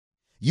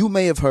You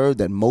may have heard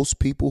that most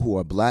people who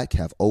are black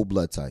have O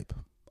blood type.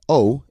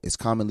 O is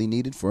commonly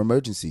needed for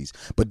emergencies,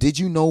 but did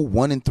you know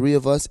 1 in 3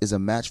 of us is a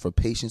match for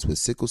patients with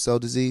sickle cell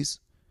disease?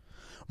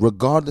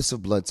 Regardless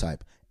of blood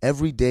type,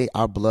 every day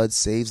our blood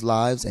saves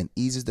lives and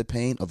eases the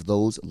pain of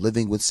those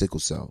living with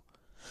sickle cell.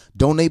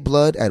 Donate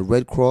blood at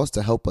Red Cross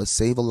to help us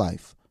save a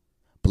life.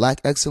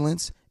 Black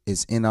excellence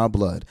is in our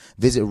blood.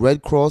 Visit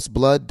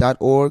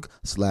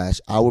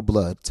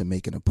redcrossblood.org/ourblood to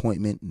make an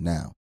appointment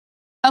now.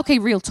 Okay,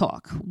 real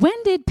talk. When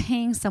did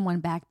paying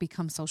someone back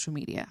become social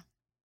media?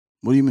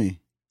 What do you mean?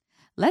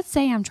 Let's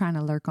say I'm trying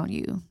to lurk on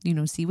you,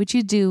 see what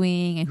you're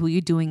doing and who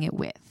you're doing it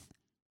with.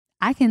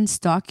 I can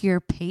stalk your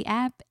pay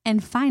app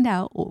and find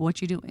out what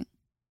you're doing.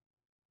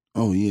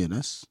 Oh, yeah,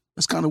 that's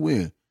kind of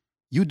weird.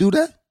 You do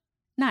that?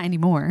 Not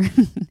anymore.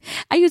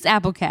 I use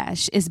Apple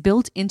Cash. It's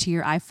built into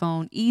your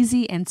iPhone,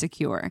 easy and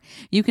secure.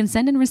 You can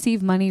send and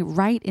receive money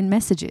right in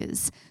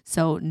messages,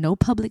 so no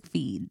public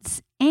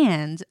feeds.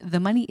 And the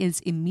money is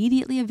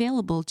immediately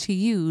available to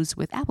use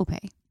with Apple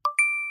Pay.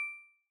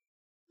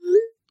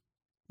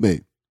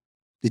 Babe,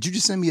 did you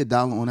just send me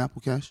 $1 on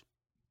Apple Cash?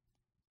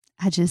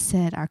 I just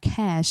said our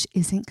cash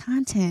isn't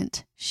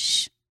content.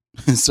 Shh.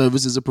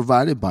 Services are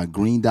provided by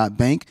Green Dot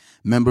Bank,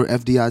 member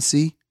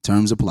FDIC.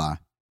 Terms apply.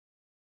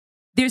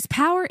 There's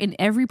power in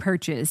every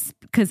purchase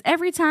because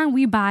every time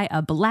we buy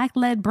a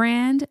Black-led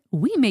brand,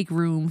 we make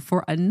room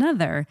for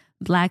another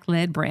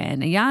Black-led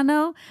brand. And y'all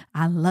know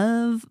I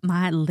love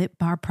my Lip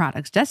Bar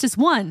products. That's just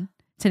one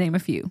to name a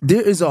few.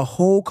 There is a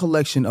whole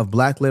collection of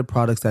Black-led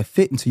products that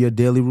fit into your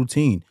daily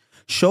routine.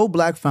 Show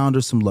Black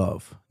founders some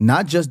love,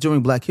 not just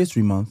during Black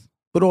History Month,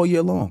 but all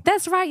year long.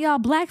 That's right, y'all.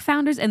 Black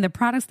founders and the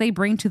products they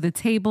bring to the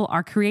table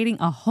are creating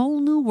a whole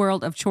new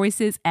world of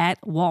choices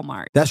at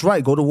Walmart. That's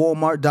right. Go to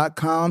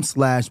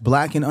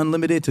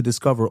walmart.com/blackandunlimited to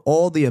discover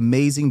all the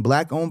amazing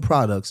Black-owned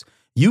products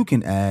you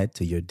can add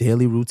to your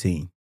daily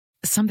routine.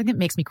 Something that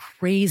makes me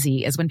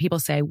crazy is when people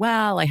say,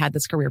 well, I had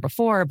this career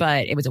before,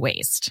 but it was a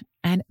waste.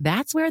 And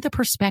that's where the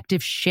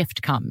perspective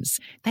shift comes,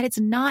 that it's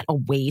not a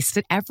waste,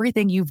 that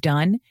everything you've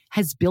done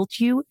has built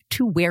you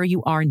to where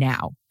you are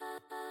now.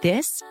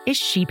 This is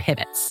She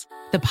Pivots,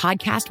 the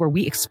podcast where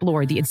we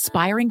explore the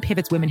inspiring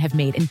pivots women have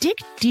made and dig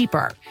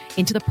deeper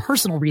into the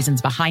personal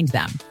reasons behind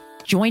them.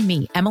 Join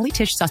me, Emily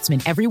Tish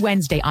Sussman, every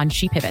Wednesday on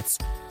She Pivots.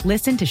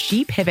 Listen to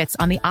She Pivots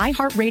on the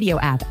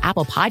iHeartRadio app,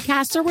 Apple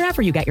Podcasts, or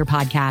wherever you get your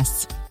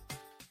podcasts.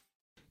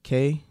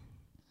 Okay?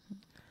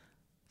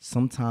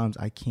 Sometimes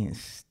I can't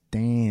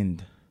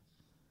stand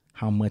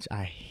how much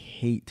I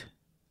hate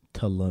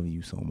to love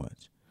you so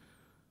much.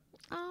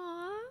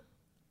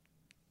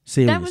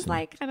 Seriously. That was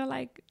kind of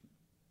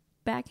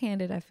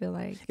backhanded, I feel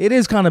like. It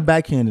is kind of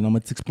backhanded. I'm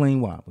going to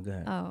explain why. But go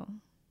ahead. Oh,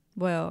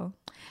 well,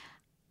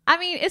 I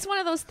mean, it's one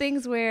of those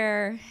things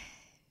where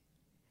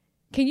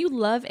can you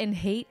love and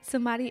hate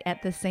somebody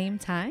at the same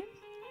time?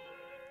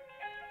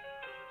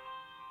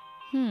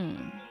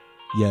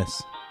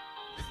 Yes.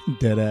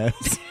 Dead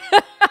ass.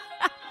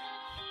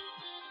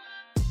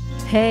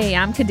 Hey,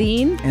 I'm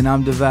Kadeen. And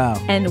I'm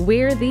DeVal. And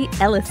we're the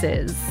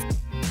Ellises.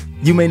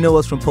 You may know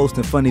us from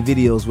posting funny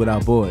videos with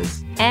our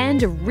boys.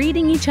 And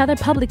reading each other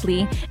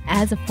publicly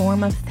as a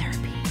form of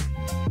therapy.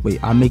 Wait,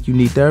 I make you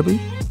need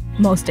therapy?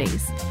 Most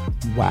days.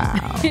 Wow.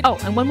 Oh,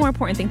 and one more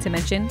important thing to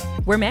mention.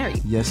 We're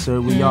married. Yes, sir,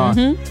 we are.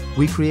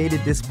 We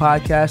created this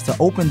podcast to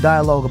open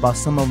dialogue about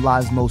some of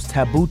life's most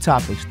taboo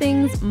topics.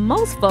 Things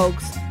most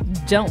folks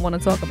don't want to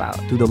talk about.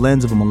 Through the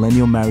lens of a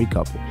millennial married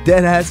couple.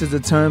 Dead ass is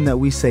a term that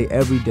we say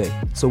every day.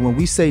 So when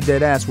we say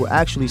dead ass, we're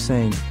actually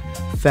saying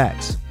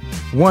facts.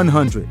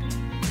 100.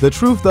 The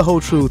truth, the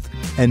whole truth,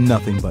 and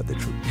nothing but the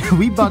truth.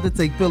 We about to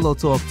take Pillow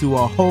Talk to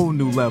a whole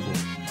new level.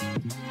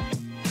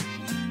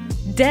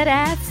 Dead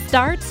ass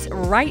starts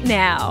right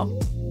now.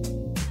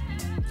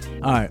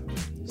 All right,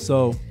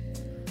 so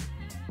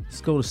let's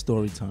go to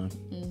story time.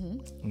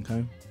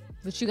 Okay?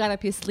 What you got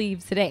up your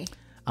sleeve today?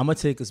 I'm going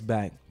to take us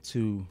back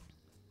to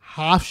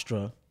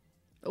Hofstra.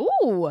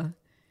 Ooh.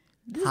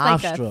 This is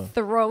Hofstra. like a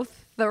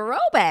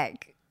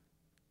throwback.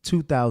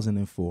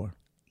 2004.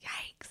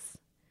 Yikes.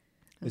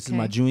 This is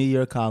my junior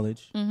year of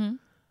college.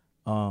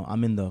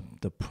 I'm in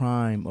the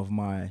prime of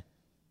my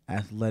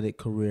athletic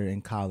career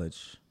in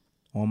college.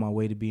 On my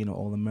way to being an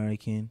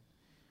All-American.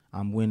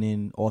 I'm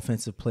winning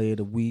Offensive Player of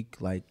the Week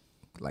like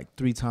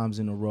 3 times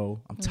in a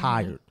row. I'm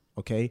tired,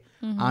 okay?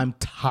 I'm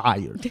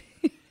tired.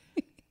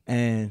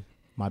 And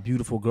my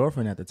beautiful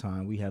girlfriend at the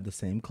time, we have the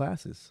same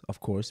classes,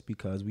 of course,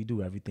 because we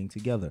do everything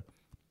together.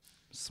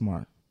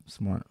 Smart,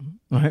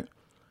 right?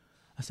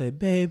 I said,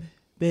 babe,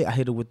 I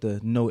hit her with the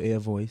no air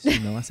voice,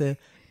 I said,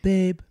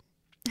 babe,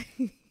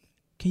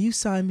 can you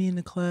sign me in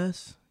the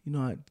class?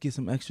 I get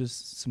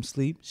some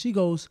sleep. She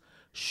goes,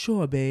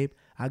 sure, babe,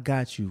 I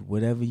got you,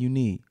 whatever you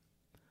need.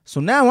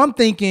 So now I'm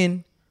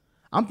thinking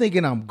I'm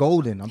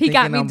golden. He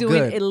got me I'm doing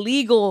good.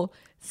 illegal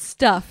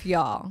stuff,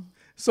 y'all.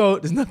 So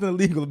there's nothing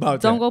illegal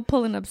about that. Don't go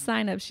pulling up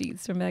sign-up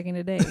sheets from back in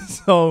the day.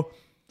 So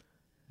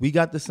we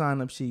got the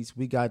sign-up sheets.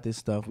 We got this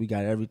stuff. We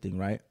got everything,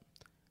 right?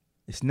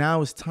 It's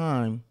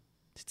time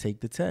to take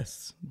the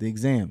tests, the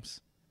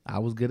exams. I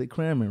was good at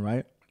cramming,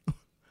 right?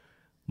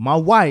 my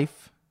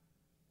wife,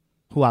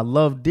 who I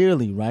love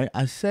dearly, right?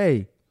 I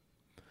say,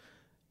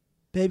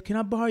 babe, can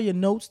I borrow your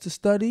notes to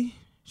study?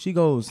 She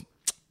goes,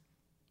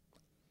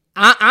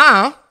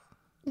 I'm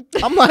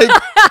like,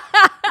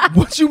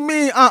 what you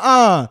mean,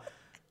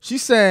 She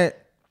said,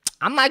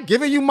 I'm not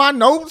giving you my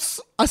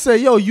notes. I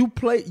said, yo,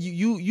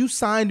 you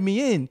signed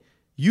me in.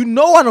 You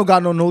know I don't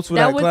got no notes for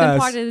that class. That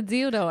wasn't part of the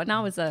deal, though. And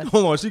I was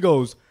Hold on. She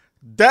goes,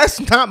 that's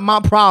not my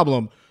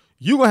problem.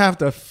 You gonna have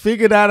to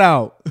figure that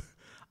out.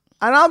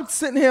 And I'm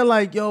sitting here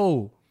like,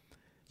 yo,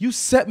 you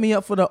set me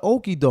up for the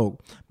okie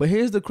doke. But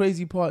here's the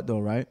crazy part, though,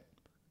 right?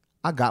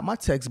 I got my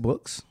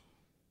textbooks.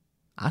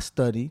 I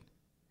studied.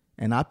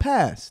 And I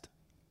passed.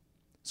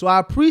 So I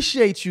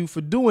appreciate you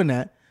for doing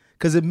that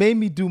because it made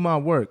me do my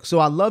work. So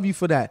I love you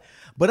for that.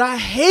 But I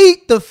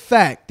hate the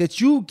fact that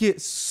you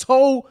get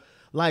so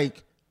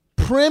like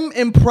prim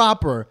and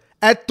proper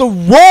at the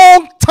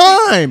wrong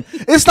time.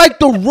 It's like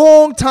the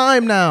wrong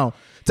time now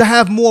to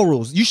have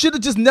morals. You should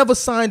have just never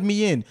signed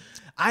me in.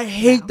 I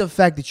hate the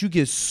fact that you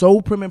get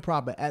so prim and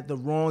proper at the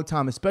wrong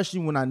time,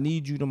 especially when I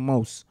need you the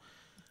most.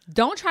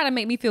 Don't try to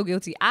make me feel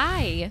guilty.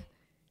 I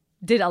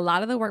did a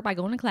lot of the work by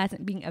going to class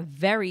and being a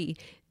very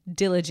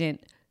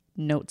diligent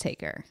note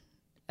taker.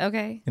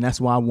 Okay? And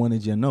that's why I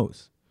wanted your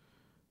notes.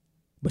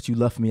 But you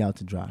left me out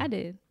to dry. I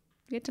did.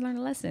 You had to learn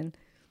a lesson.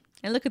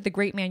 And look at the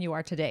great man you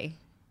are today.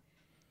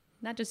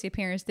 Not just your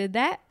parents did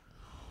that.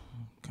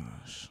 Oh,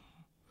 gosh.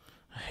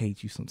 I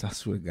hate you sometimes. I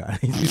swear to God. I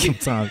hate you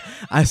sometimes.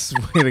 I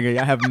swear to God.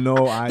 I have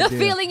no idea. The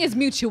feeling is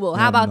mutual.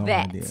 How about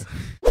that? Idea.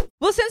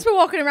 Well, since we're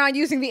walking around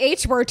using the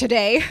H word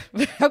today,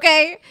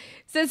 okay,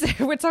 since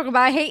we're talking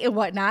about hate and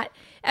whatnot,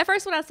 at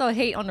first when I saw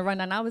hate on the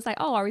rundown, I was like,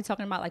 oh, are we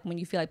talking about like when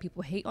you feel like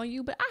people hate on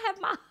you? But I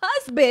have my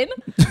husband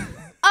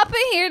up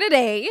in here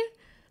today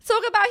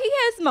talking about he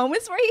has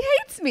moments where he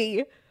hates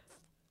me.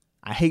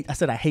 I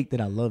said I hate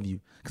that I love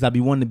you because I be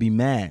wanting to be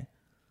mad.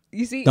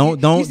 You see,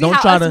 don't how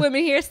try us to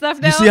women hear stuff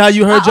now. You see how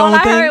you heard your own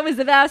thing? All I heard was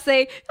about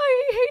say,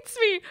 oh, he hates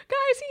me,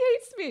 guys. He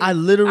hates me. I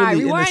literally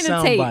right, in the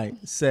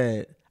soundbite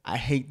said, I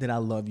hate that I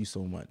love you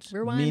so much.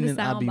 Meaning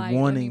I be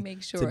wanting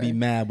to be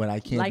mad, but I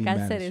can't like be mad.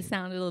 Like I said, it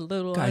sounded a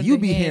little God, you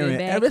be hearing.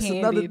 That's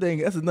another thing.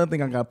 That's another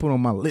thing I got to put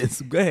on my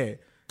list. Go ahead.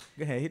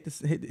 Hit this.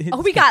 Hit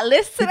we got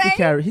lists today?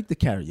 Hit the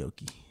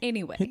karaoke.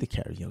 Anyway. Hit the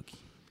karaoke.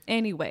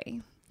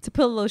 Anyway, to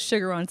put a little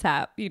sugar on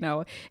top,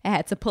 I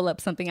had to pull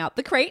up something out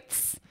the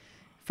crates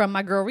from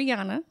my girl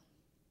Rihanna,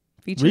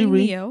 featuring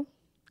Riri Neo.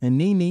 And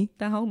Nene.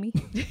 The homie.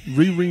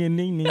 Riri and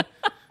Nene.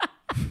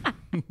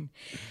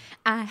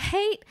 I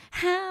hate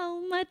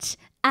how much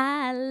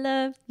I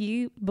love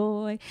you,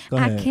 boy.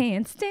 I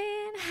can't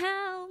stand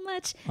how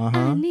much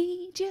I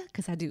need you.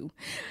 Because I do.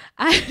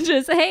 I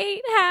just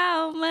hate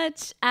how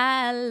much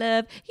I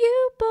love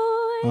you,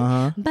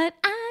 boy. But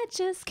I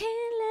just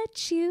can't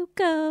let you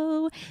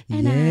go.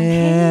 And I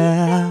hate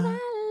that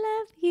I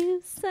love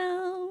you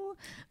so.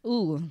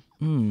 Ooh.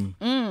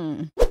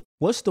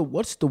 What's the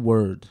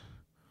word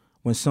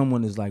when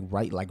someone is like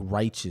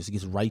righteous,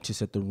 gets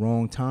righteous at the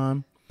wrong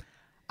time?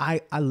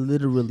 I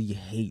literally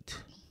hate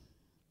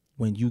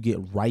when you get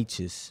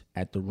righteous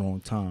at the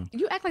wrong time.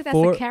 You act like that's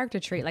a character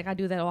trait. Like I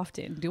do that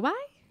often. Do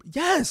I?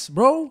 Yes,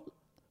 bro.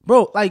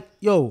 Bro, like,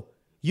 yo,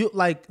 you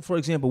like, for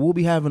example, we'll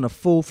be having a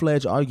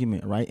full-fledged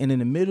argument, right? And in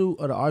the middle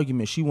of the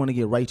argument, she want to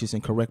get righteous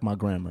and correct my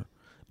grammar.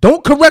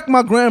 Don't correct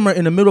my grammar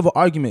in the middle of an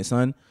argument,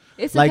 son.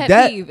 It's a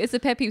pet peeve. It's a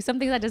pet peeve. Some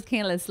things I just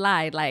can't let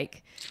slide.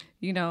 Like,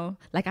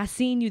 like I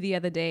seen you the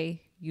other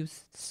day. You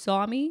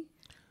saw me.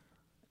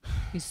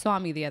 You saw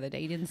me the other day.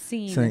 You didn't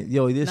see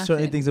me. There's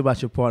certain things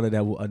about your partner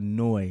that will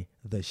annoy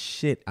the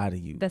shit out of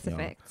you. That's a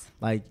fact.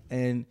 Like,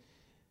 and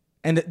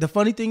the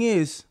funny thing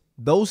is,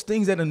 those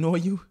things that annoy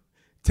you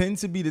tend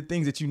to be the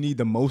things that you need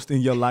the most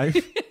in your life.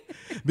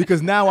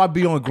 Because now I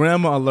be on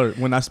grammar alert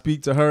when I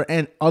speak to her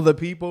and other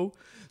people.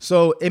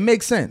 So it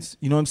makes sense.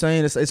 You know what I'm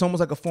saying? It's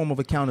almost like a form of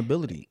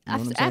accountability. You know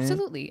what I'm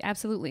saying?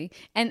 Absolutely.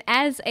 And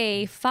as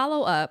a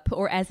follow-up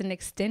or as an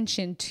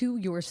extension to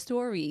your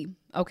story,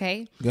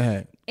 okay? Go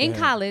ahead. In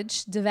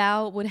college,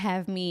 DeVal would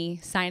have me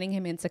signing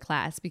him into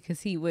class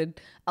because he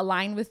would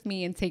align with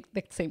me and take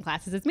the same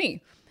classes as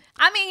me.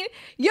 I mean,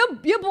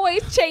 your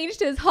boy's changed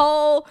his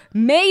whole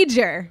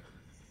major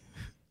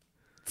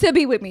to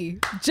be with me,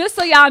 just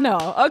so y'all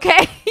know,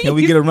 okay? Can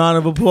we get a round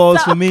of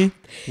applause for me?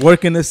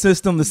 Working the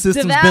system. The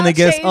system's been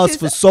against us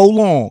for so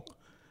long.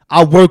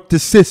 I worked the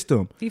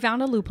system. He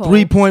found a loophole.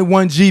 3.1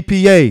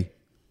 GPA.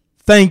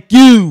 Thank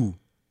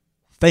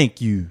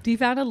you. He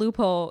found a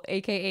loophole,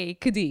 a.k.a.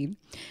 Kadeem,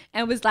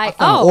 and was like,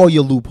 all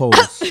your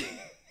loopholes.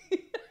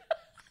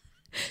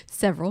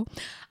 Several.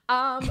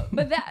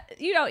 But that,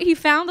 he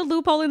found a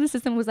loophole in the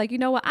system, was like, you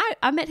know what?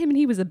 I met him and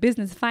he was a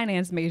business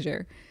finance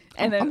major.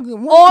 And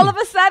then all of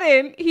a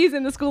sudden, he's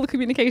in the School of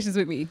Communications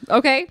with me.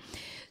 Okay.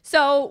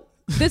 So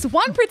this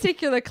one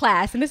particular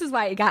class, and this is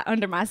why it got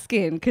under my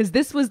skin, because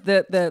this was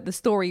the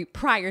story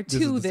prior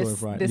to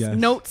this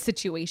note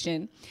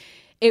situation.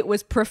 It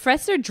was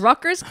Professor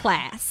Drucker's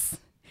class,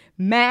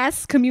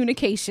 mass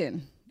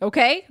communication.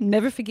 Okay.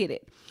 Never forget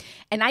it.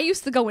 And I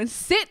used to go and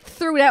sit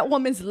through that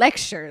woman's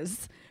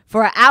lectures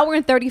for an hour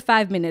and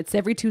 35 minutes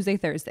every Tuesday,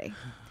 Thursday.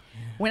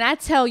 When I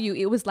tell you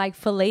it was like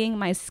filleting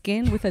my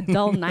skin with a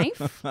dull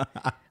knife,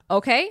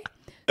 okay?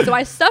 So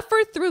I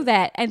suffered through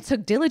that and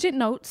took diligent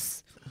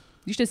notes.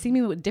 You should see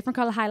me with different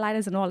color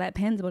highlighters and all that,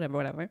 pens,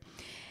 whatever.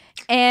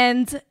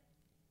 And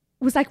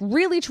was like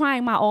really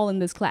trying my all in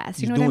this class.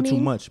 You know what I mean? Doing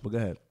too much, but go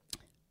ahead.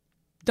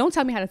 Don't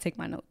tell me how to take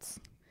my notes.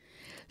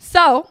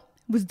 So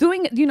was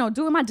doing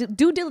my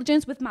due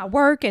diligence with my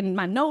work and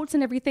my notes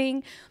and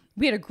everything.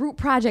 We had a group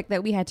project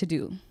that we had to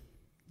do.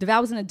 DeVal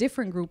was in a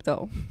different group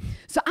though.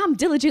 So I'm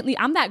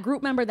that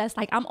group member that's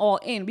like, I'm all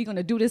in. We're going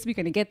to do this. We're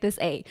going to get this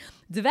A.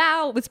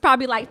 DeVal was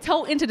probably like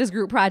toe into this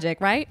group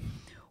project, right?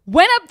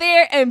 Went up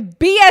there and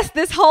BS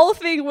this whole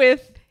thing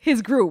with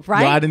his group,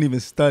 right? Yo, I didn't even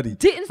study.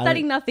 Didn't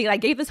study nothing.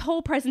 Like gave this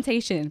whole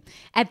presentation.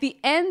 At the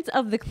end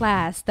of the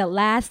class, the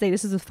last day,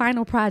 this is the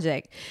final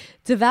project,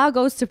 DeVal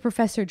goes to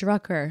Professor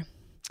Drucker.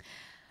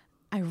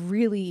 I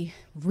really,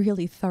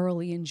 really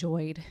thoroughly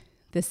enjoyed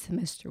this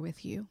semester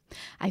with you.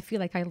 I feel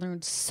like I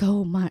learned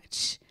so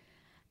much.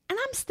 And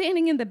I'm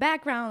standing in the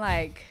background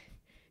like,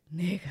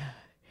 nigga,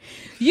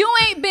 you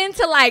ain't been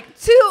to like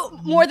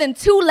more than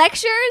 2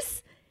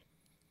 lectures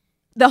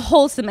the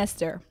whole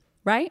semester,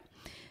 right?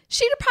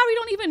 She probably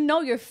don't even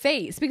know your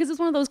face because it's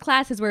one of those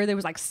classes where there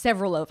was like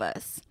several of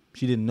us.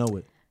 She didn't know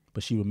it,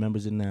 but she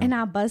remembers it now. And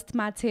I bust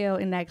my tail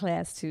in that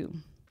class too.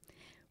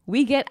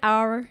 We get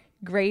our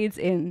grades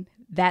in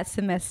that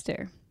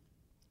semester.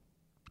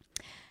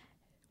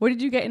 What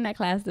did you get in that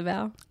class,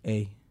 DeVal?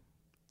 A.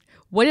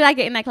 What did I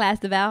get in that class,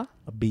 DeVal?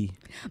 A B.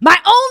 My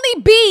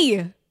only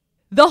B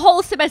the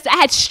whole semester. I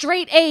had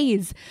straight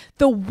A's.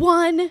 The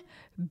one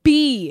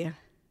B.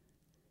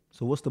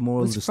 So what's the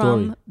moral of the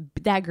from story?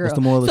 That girl. What's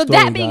the moral of the so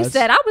story, that being guys?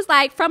 said, I was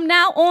like, from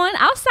now on,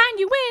 I'll sign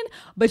you in,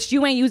 but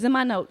you ain't using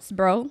my notes,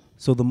 bro.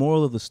 So the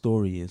moral of the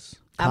story is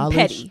I'm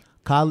petty.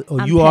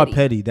 You are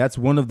petty. That's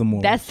one of the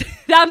morals.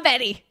 I'm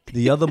petty.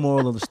 The other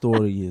moral of the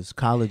story is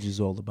college is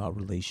all about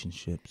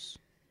relationships.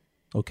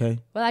 Okay?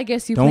 Well, I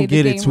guess you Don't played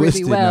get the it game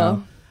twisted really well.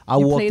 now. I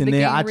walked in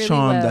there. I really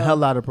charmed the well.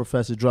 hell out of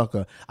Professor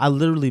Drucker. I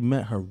literally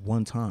met her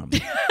one time.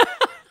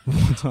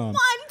 One time. One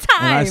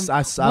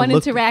time. One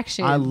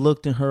interaction. I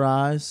looked in her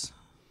eyes,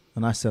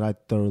 and I said I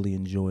thoroughly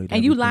enjoyed.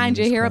 And you everything lined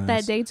in your this hair up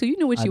class. that day too. You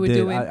knew what you were did.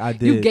 doing. I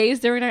did. You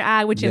gazed her in her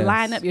eye with your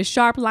Yes. lineup, your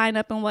sharp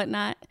lineup and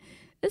whatnot.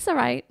 It's all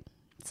right.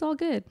 It's all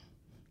good.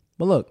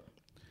 But look,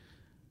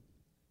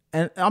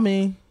 and I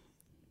mean,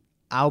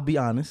 I'll be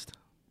honest.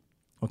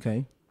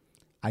 Okay,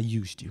 I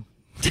used you.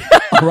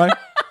 All right.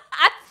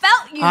 I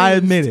felt you. I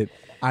admit it.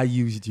 I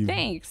used you.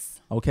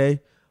 Thanks. Okay.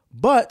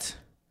 But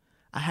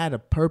I had a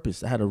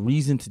purpose. I had a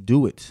reason to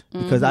do it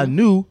because Mm-hmm. I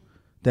knew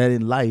that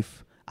in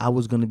life I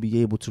was going to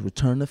be able to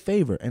return the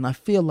favor. And I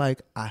feel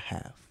like I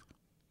have.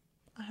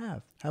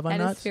 Have I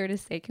That not? is fair to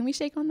say. Can we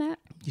shake on that?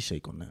 You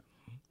shake on that.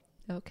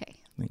 Okay.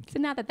 Thank you. So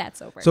now that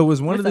that's over. So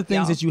is one of the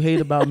things that you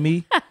hate about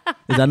me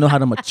is I know how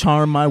to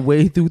charm my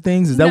way through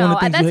things? Is that one of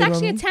the things that's you hate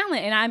actually a about me?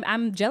 talent, and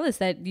I'm jealous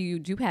that you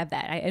do have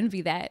that. I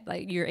envy that.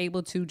 Like you're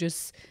able to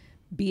just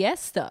BS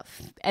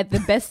stuff at the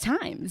best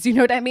times. You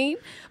know what I mean?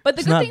 But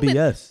the It's good not thing,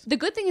 BS. the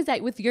good thing is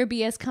that with your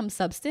BS comes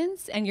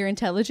substance, and you're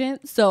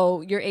intelligent,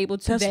 so you're able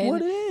to That's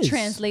what it then is.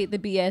 translate the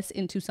BS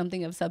into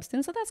something of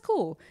substance. So that's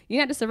cool.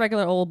 You're not just a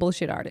regular old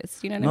bullshit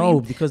artist. You know what I No,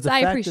 mean? because the so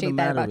I fact appreciate of the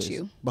that matter about is,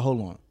 you. But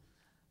hold on.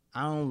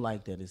 I don't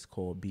like that it's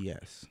called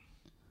BS.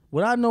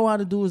 What I know how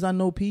to do is I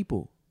know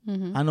people.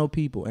 Mm-hmm. I know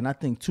people. And I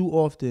think too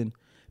often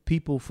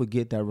people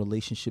forget that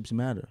relationships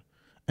matter.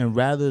 And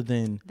rather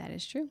than That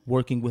is true.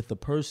 working with the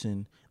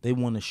person, they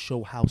want to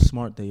show how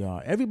smart they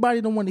are. Everybody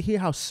don't want to hear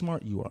how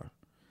smart you are.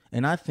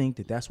 And I think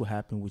that that's what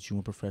happened with you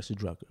and Professor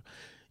Drucker.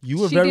 You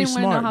were She very didn't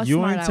wanna know how smart. You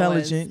were smart I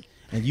was. intelligent.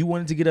 And you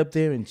wanted to get up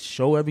there and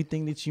show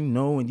everything that you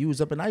know. And you was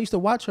up. And I used to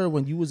watch her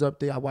when you was up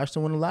there. I watched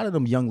her when a lot of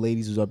them young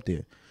ladies was up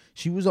there.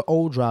 She was an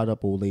old, dried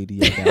up old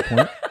lady at that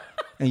point.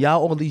 And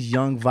y'all all these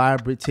young,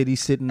 vibrant titties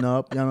sitting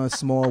up, y'all on a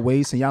small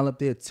waist, and y'all up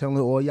there telling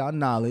all y'all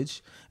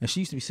knowledge. And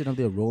she used to be sitting up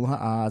there rolling her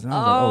eyes. And I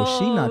was like, oh,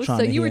 she not trying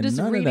so to you hear were just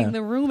none of reading that.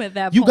 the room at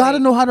that You point. got to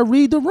know how to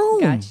read the room.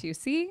 Got you.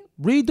 See?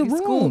 Read the You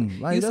room. schooled,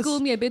 Like, you that's-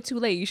 schooled me a bit too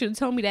late. You should have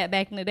told me that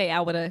back in the day. I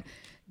would have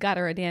got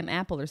her a damn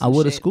apple or I something.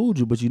 would have schooled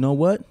you, but you know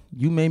what?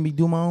 You made me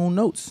do my own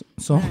notes.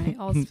 So All right,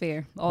 all's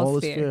fair. all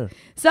All's is fair.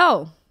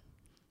 So,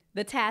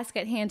 the task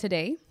at hand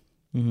today,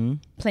 Mm-hmm.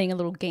 playing a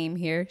little game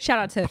here. Shout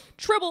out to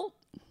Tribble.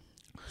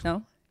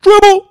 No?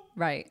 Dribble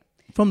Right.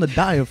 from the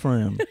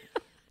diaphragm.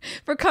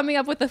 For coming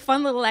up with a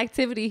fun little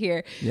activity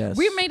here. Yes.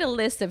 We made a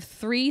list of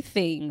 3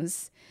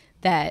 things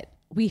that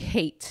we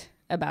hate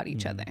about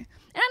each other. And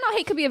I know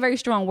hate could be a very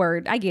strong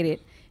word. I get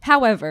it.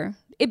 However,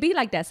 it be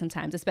like that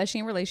sometimes,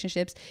 especially in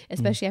relationships,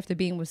 especially after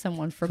being with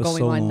someone for going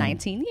so on long.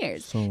 19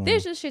 years. So long.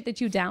 There's just shit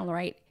that you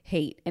downright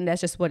hate, and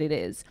that's just what it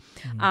is.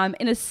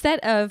 In a set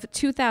of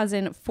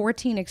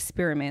 2014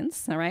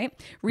 experiments, all right,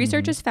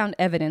 researchers found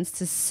evidence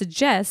to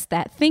suggest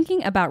that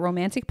thinking about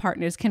romantic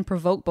partners can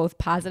provoke both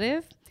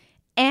positive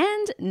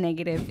and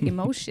negative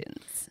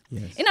emotions.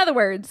 Yes. In other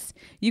words,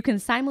 you can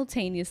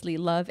simultaneously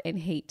love and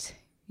hate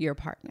your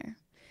partner.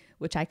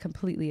 which I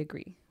completely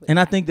agree with. And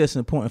I think that's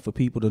important for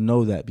people to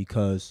know that,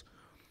 because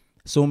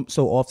so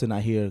often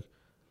I hear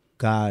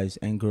guys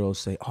and girls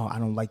say, "Oh, I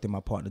don't like that my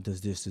partner does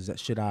this. Is that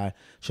should I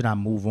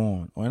move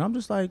on?" And I'm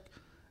just like,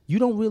 you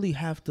don't really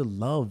have to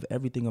love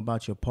everything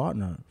about your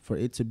partner for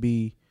it to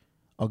be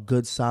a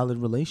good, solid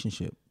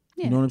relationship.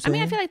 Yeah. You know what I'm saying? I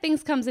mean, I feel like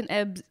things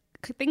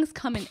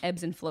come in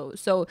ebbs and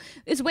flows. So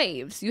it's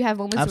waves. You have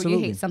moments where you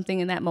hate something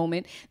in that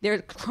moment. There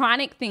are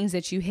chronic things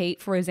that you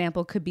hate. For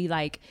example, could be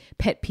like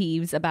pet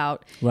peeves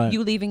about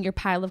you leaving your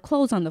pile of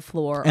clothes on the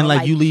floor. And or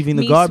like you leaving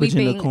the garbage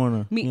in the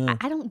corner.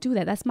 I don't do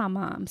that. That's my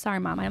mom. Sorry,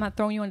 Mom. I'm not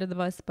throwing you under the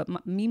bus,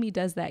 but Mimi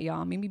does that,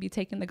 y'all. Mimi be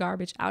taking the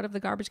garbage out of the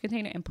garbage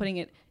container and putting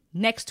it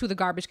next to the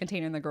garbage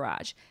container in the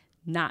garage.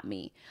 Not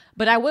me.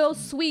 But I will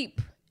sweep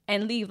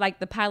and leave like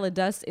the pile of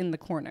dust in the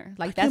corner.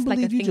 Like that's like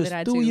a thing that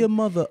I do. Threw your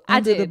mother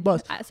under the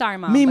bus. Sorry,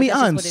 Mom. Mimi,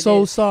 I'm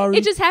so sorry.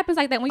 It just happens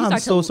like that when you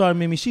start. I'm so sorry,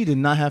 Mimi. She did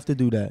not have to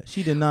do that.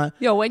 She did not.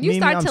 Yo, when you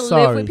start to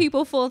live with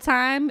people full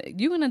time,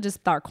 you're gonna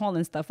just start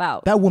calling stuff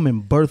out. That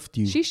woman birthed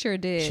you. She sure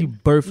did. She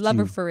birthed you. Love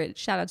her for it.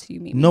 Shout out to you,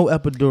 Mimi. No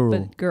epidural.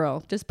 But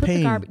girl, just put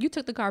the garbage. You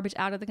took the garbage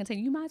out of the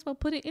container. You might as well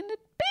put it in the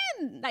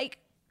bin. Like,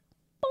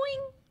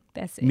 boing.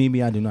 That's it.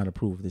 Mimi, I do not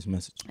approve of this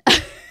message.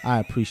 I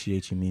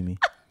appreciate you, Mimi.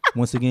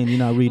 Once again, you're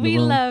not reading the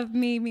room. We love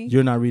Mimi.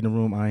 You're not reading the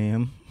room. I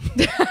am.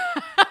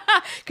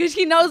 Because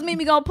she knows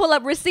Mimi gonna pull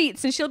up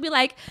receipts and she'll be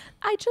like,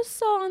 I just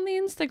saw on the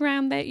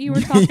Instagram that you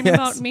were talking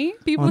about me.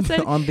 People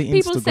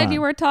said you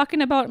were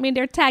talking about me.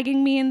 They're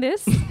tagging me in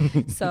this.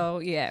 So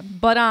yeah.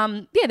 But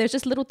there's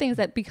just little things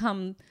that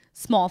become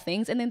small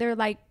things. And then they're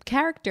like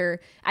character,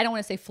 I don't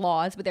want to say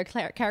flaws, but they're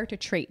character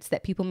traits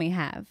that people may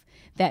have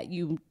that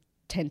you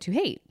tend to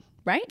hate.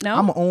 Right? No,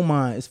 I'm own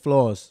mine. It's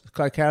flaws.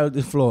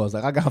 Character flaws.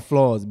 Like I got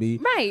flaws, B.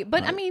 Right,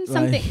 but I mean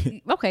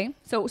something. Okay,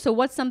 so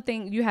what's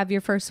something you have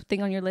your first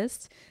thing on your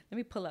list? Let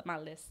me pull up my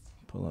list.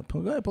 Go ahead,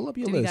 pull up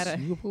your list.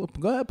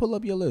 Go ahead, pull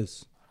up your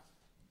list.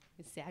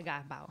 Let's see. I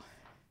got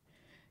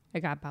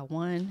about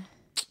one.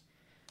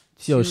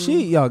 Yo,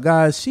 y'all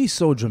guys, she's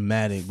so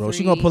dramatic, bro.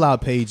 She gonna pull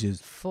out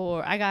pages.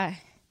 4. I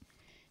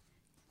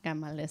got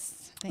my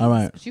list. All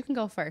right, but you can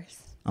go first.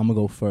 I'm gonna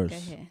go first.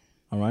 Go ahead.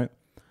 All right.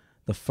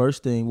 The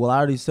first thing, well, I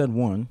already said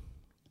one.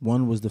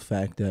 One was the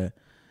fact that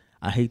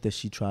I hate that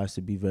she tries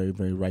to be very,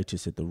 very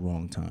righteous at the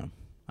wrong time.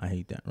 I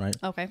hate that, right?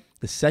 Okay.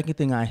 The second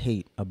thing I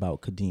hate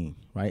about Kadeen,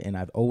 right, and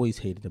I've always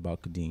hated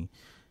about Kadeen,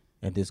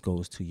 and this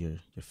goes to your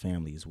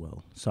family as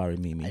well. Sorry,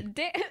 Mimi.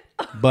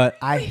 But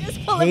I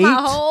hate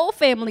my whole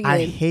family.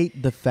 I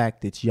hate the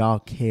fact that y'all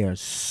care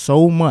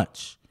so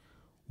much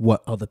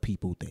what other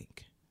people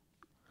think.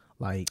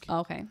 Like,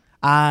 okay.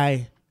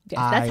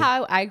 That's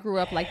how I grew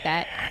up, like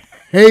that.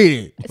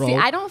 Hate it, bro. See,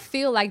 I don't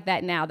feel like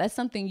that now. That's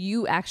something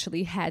you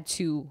actually had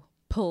to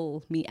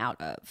pull me out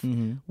of,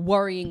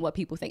 worrying what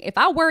people think. If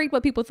I worried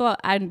what people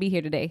thought, I wouldn't be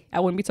here today. I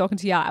wouldn't be talking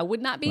to y'all. I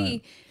would not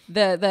be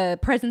the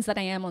presence that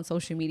I am on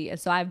social media.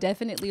 So I've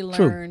definitely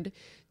learned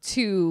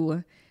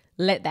to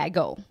let that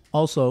go.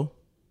 Also,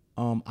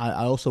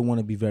 I also want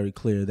to be very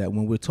clear that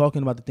when we're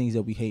talking about the things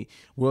that we hate,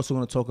 we're also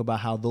going to talk about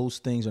how those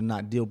things are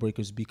not deal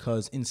breakers,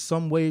 because in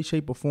some way,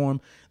 shape, or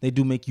form, they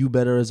do make you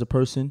better as a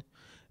person.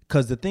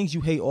 Because the things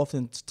you hate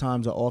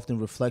oftentimes are often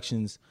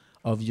reflections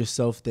of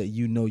yourself that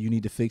you know you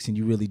need to fix and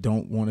you really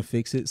don't want to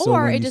fix it.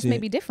 Or it just may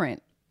be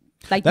different.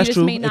 Like you just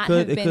may not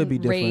have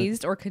been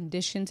raised or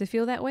conditioned to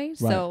feel that way. Right.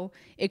 So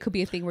it could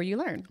be a thing where you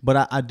learn.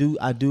 But I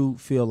do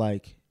feel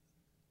like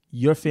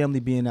your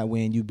family being that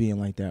way and you being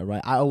like that,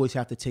 right? I always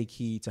have to take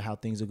heed to how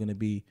things are going to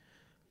be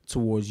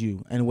towards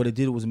you. And what it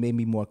did was made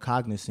me more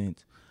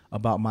cognizant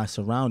about my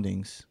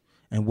surroundings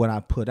and what I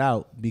put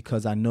out,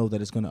 because I know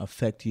that it's going to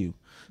affect you.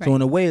 Right. So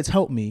in a way, it's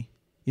helped me.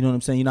 You know what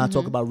I'm saying? You know, I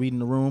talk about reading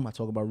the room.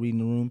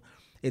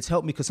 It's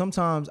helped me because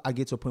sometimes I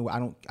get to a point where I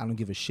don't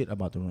give a shit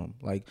about the room.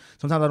 Like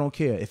sometimes I don't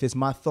care. If it's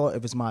my thought,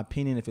 if it's my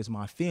opinion, if it's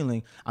my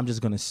feeling, I'm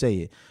just going to say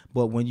it.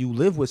 But when you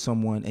live with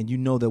someone and you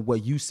know that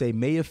what you say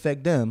may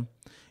affect them,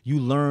 you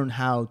learn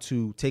how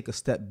to take a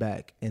step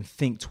back and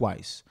think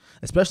twice,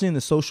 especially in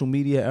the social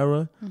media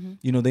era.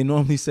 You know, they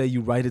normally say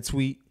you write a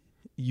tweet,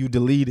 you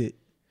delete it,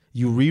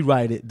 you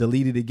rewrite it,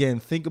 delete it again.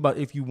 Think about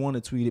if you want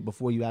to tweet it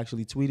before you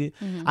actually tweet it.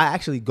 I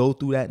actually go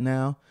through that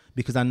now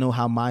because I know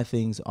how my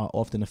things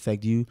often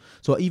affect you.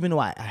 So even though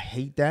I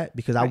hate that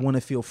because I want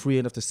to feel free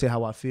enough to say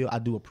how I feel, I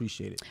do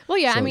appreciate it. Well,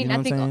 yeah, so, I mean, you know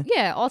I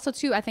think, also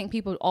too, I think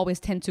people always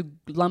tend to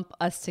lump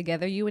us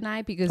together, you and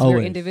I, because we're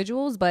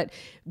individuals, but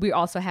we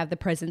also have the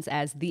presence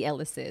as the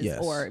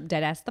Ellises or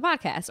Deadass the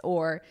podcast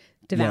or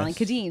Deval and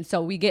Kadeen.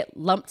 So we get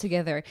lumped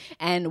together.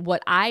 And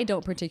what I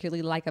don't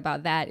particularly like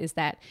about that is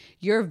that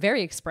you're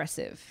very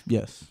expressive.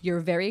 Yes. You're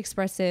very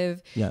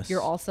expressive. Yes. You're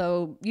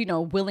also,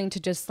 willing to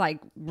just like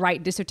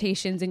write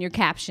dissertations in your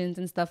captions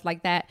and stuff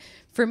like that.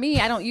 For me,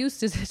 I don't use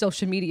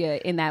social media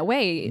in that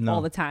way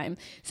all the time.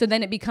 So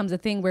then it becomes a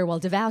thing where, well,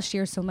 Deval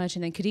shares so much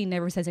and then Kadeen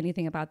never says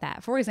anything about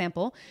that. For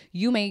example,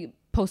 you may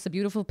post a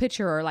beautiful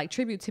picture or like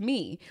tribute to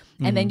me,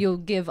 and then you'll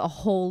give a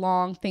whole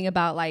long thing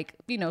about like,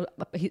 you know,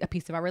 a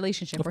piece of our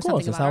relationship or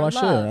something about our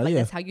love. Like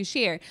that's how you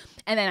share.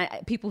 And then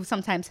people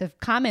sometimes have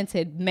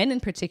commented, men in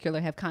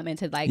particular have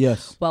commented like,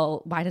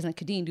 well, why doesn't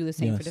Khadeen do the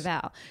same for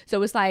DeVal?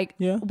 So it's like,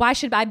 why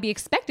should I be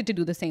expected to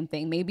do the same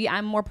thing? Maybe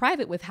I'm more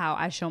private with how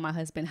I show my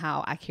husband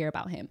how I care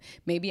about him.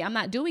 Maybe I'm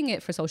not doing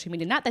it for social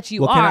media. Not that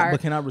you are.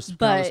 Can I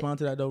respond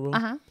to that though,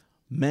 Ro?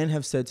 Men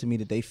have said to me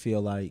that they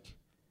feel like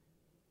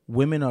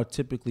women are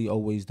typically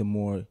always the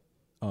more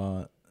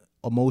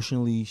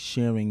emotionally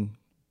sharing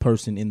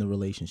person in the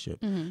relationship.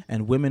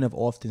 And women have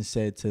often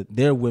said to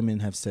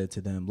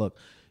them, look,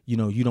 you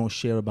know, you don't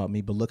share about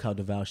me, but look how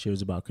DeVal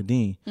shares about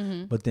Khadeen.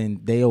 But then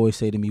they always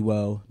say to me,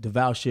 well,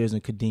 DeVal shares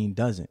and Khadeen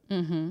doesn't. You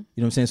know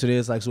what I'm saying? So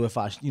there's like, so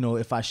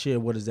if I share,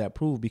 what does that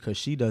prove? Because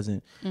she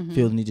doesn't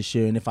feel the need to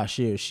share. And if I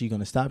share, is she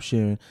going to stop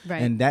sharing?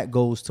 Right. And that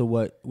goes to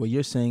what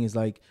you're saying is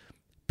like,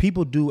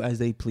 people do as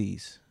they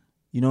please.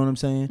 You know what I'm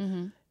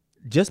saying?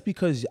 Just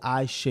because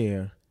I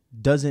share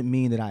doesn't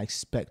mean that I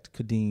expect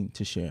Khadeen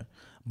to share.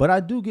 But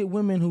I do get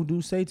women who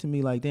do say to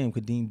me like, damn,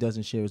 Khadeen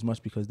doesn't share as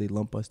much because they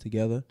lump us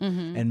together.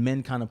 And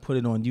men kind of put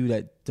it on you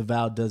that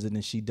DeVal does it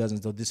and she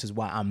doesn't. So this is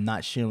why I'm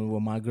not sharing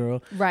with my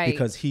girl. Right.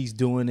 Because he's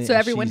doing it. So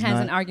everyone has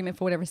an argument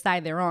for whatever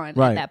side they're on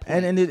at that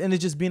point. And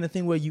it's just being a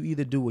thing where you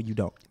either do or you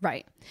don't.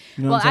 Right.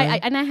 You know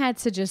I had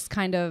to just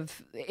kind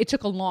of, it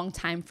took a long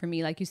time for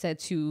me, like you said,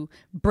 to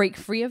break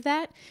free of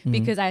that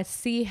because I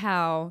see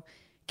how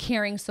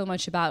caring so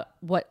much about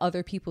what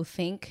other people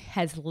think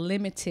has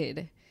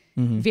limited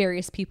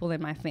various people in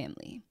my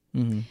family.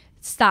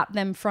 Stop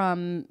them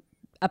from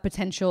a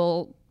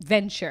potential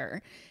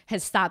venture,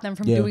 has stopped them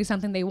from doing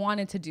something they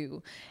wanted to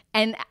do.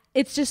 And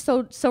it's just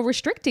so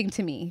restricting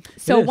to me.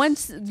 So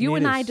once you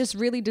and I just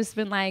really just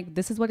been like,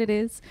 this is what it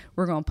is.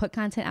 We're going to put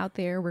content out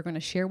there. We're going to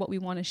share what we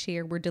want to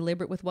share. We're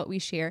deliberate with what we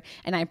share.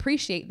 And I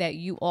appreciate that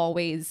you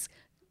always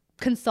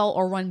consult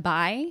or run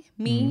by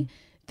me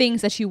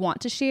things that you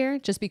want to share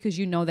just because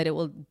you know that it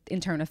will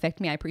in turn affect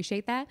me. I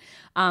appreciate that.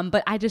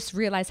 But I just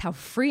realized how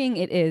freeing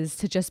it is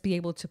to just be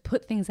able to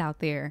put things out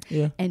there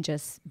and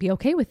just be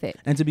okay with it.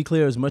 And to be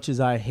clear, as much as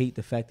I hate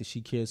the fact that she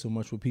cares so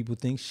much what people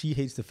think, she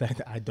hates the fact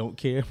that I don't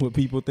care what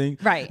people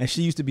think. Right. And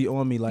she used to be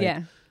on me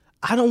like,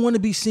 I don't want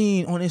to be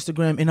seen on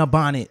Instagram in a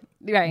bonnet.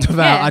 Right.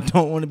 I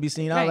don't want to be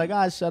seen. I was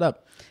like, shut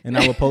up. And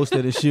I would post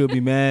it and she'll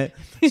be mad.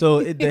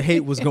 So the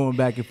hate was going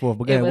back and forth.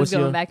 But it was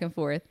going back and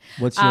forth.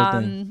 What's your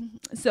thing?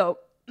 So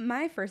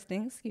my first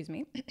thing,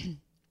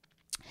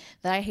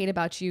 that I hate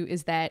about you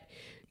is that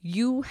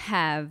you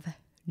have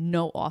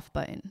no off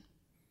button.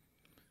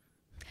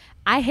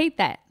 I hate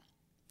that.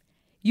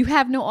 You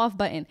have no off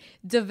button.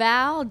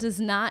 DeVal does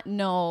not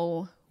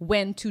know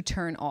when to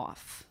turn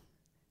off.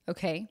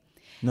 Okay?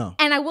 No.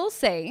 And I will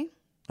say,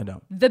 I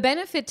don't. The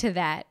benefit to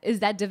that is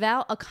that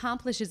DeVal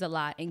accomplishes a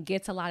lot and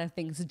gets a lot of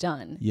things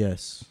done.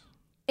 Yes.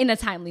 In a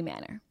timely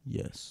manner.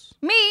 Yes.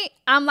 Me,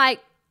 I'm like,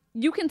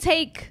 you can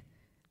take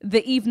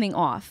the evening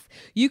off.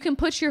 You can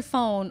put your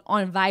phone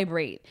on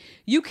vibrate.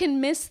 You can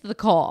miss the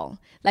call.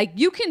 Like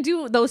you can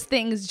do those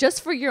things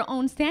just for your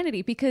own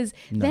sanity because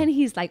then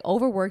he's like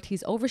overworked.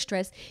 He's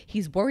overstressed.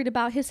 He's worried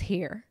about his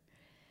hair.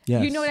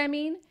 Yes. You know what I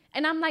mean?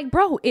 And I'm like,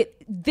 bro,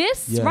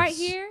 right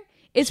here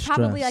is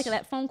probably like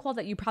that phone call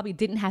that you probably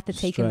didn't have to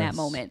take in that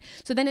moment.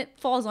 So then it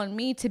falls on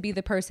me to be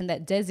the person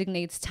that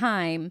designates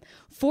time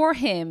for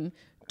him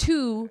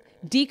to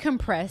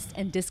decompress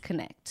and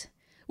disconnect.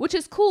 Which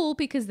is cool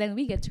because then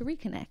we get to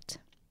reconnect,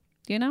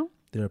 you know?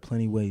 There are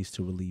plenty ways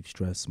to relieve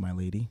stress, my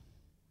lady.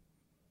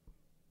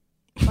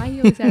 Why you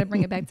always got to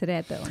bring it back to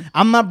that, though?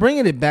 I'm not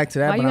bringing it back to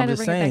that, but I'm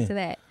just saying. It back to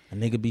that? A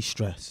nigga be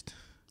stressed.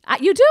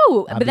 You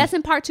do, but that's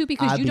in part too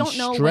because you don't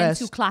know when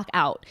to clock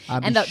out.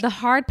 And the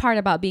hard part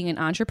about being an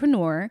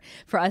entrepreneur,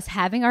 for us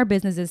having our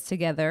businesses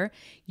together,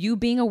 you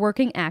being a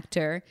working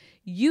actor,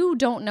 you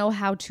don't know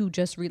how to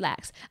just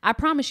relax. I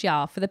promise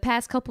y'all, for the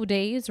past couple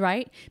days,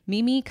 right?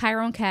 Mimi,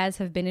 Cairo, and Kaz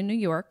have been in New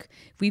York.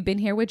 We've been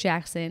here with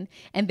Jackson.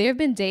 And there have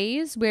been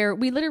days where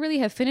we literally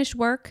have finished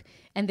work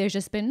and there's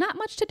just been not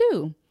much to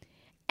do.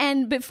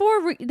 And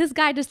before this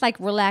guy just like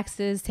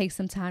relaxes, takes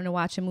some time to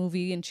watch a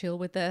movie and chill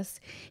with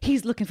us,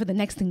 he's looking for the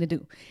next thing to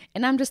do.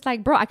 And I'm just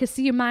like, bro, I could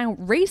see your mind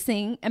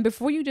racing. And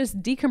before you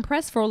just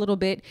decompress for a little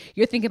bit,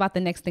 you're thinking about the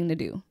next thing to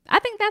do. I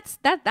think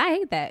I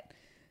hate that.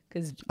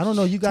 Because I don't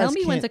know, you guys tell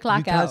me when to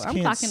clock out. I'm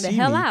clocking the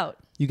hell out.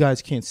 You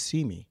guys can't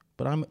see me,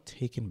 but I'm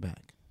taken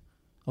back.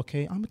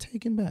 Okay, I'm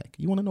taken back.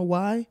 You want to know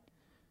why?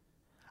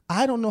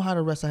 I don't know how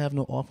to rest. I have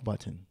no off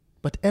button.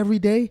 But every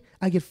day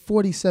I get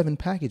 47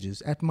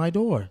 packages at my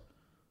door.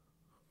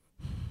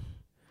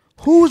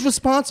 Who is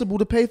responsible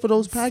to pay for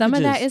those packages? Some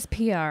of that is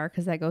PR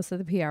because that goes to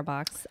the PR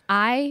box.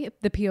 The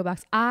PO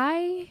box.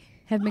 I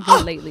have been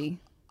good lately.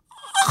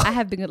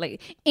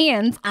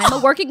 And I'm a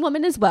working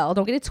woman as well.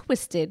 Don't get it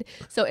twisted.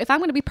 So if I'm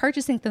going to be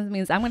purchasing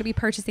things, I'm going to be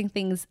purchasing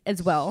things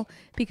as well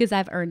because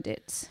I've earned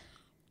it.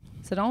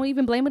 So don't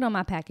even blame it on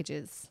my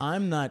packages.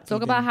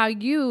 Talk about how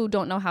you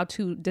don't know how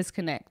to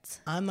disconnect.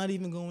 I'm not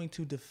even going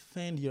to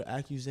defend your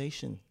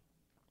accusation.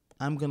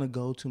 I'm going to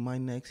go to my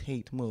next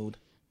hate mode.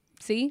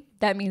 See,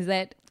 that means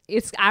that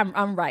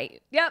I'm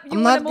right. Yep.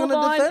 I'm not going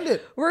to defend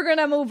it. We're going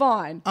to move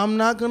on. I'm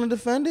not going to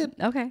defend it.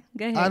 Okay.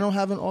 Go ahead. I don't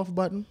have an off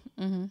button.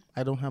 Mm-hmm.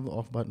 I don't have an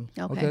off button.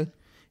 Okay.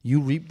 You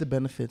reap the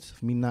benefits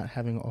of me not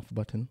having an off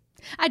button.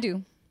 I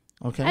do.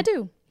 Okay. I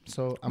do.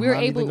 So we're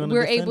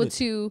able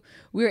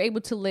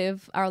to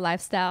live our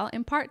lifestyle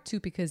in part too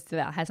because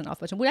Deval has an off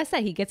button. What I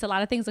said, he gets a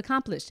lot of things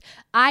accomplished.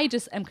 I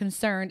just am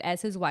concerned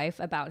as his wife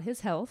about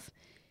his health.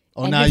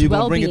 Oh, now you're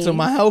going to bring it to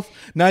my health?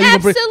 Now you're going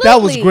to bring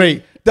that was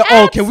great.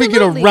 Can we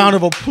get a round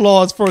of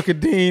applause for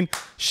Kadeen?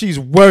 She's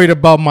worried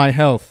about my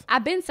health.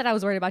 I've been said I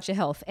was worried about your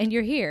health, and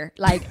you're here.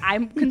 Like,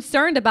 I'm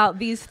concerned about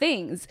these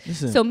things.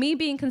 Listen. So me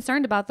being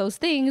concerned about those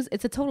things,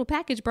 it's a total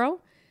package,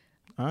 bro.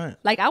 All right.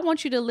 Like, I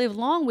want you to live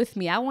long with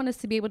me. I want us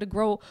to be able to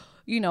grow,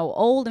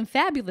 old and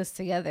fabulous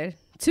together.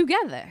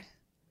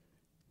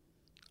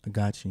 I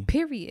got you.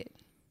 Period.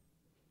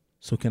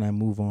 So can I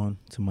move on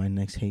to my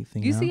next hate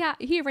thing? You now? see how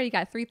he already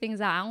got 3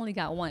 things out. I only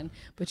got 1,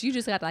 but you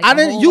just got like. I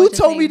didn't. You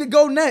told me to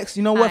go next.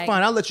 You know what? Right.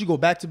 Fine. I'll let you go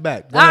back to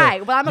back. All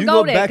right. Well, I'm gonna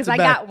go there because I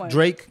got one.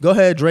 Drake, go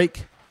ahead,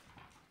 Drake.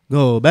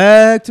 Go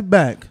back to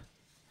back.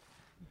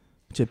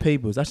 With your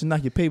papers. I should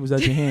knock your papers out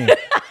your hand.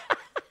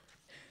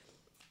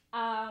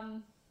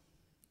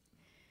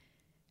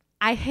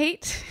 I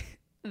hate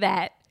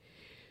that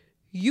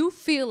you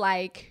feel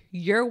like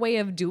your way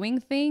of doing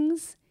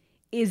things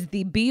is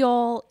the be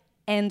all,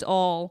 end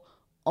all,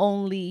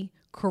 only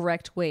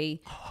correct way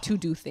to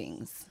do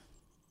things.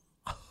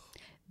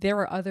 There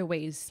are other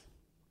ways.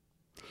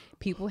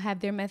 People have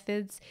their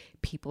methods.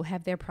 People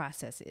have their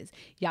processes.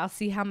 Y'all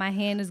see how my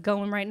hand is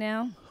going right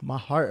now? My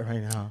heart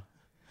right now.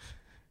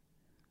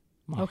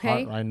 My Okay.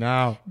 heart right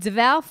now.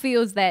 Deval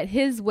feels that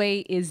his way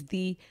is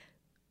the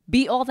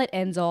be all that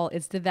ends all.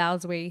 It's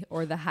Deval's way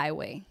or the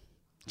highway.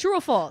 True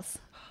or false?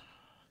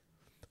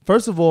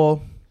 First of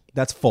all,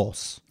 that's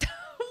false.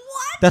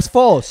 What? That's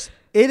false.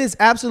 It is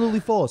absolutely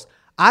false.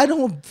 I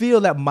don't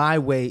feel that my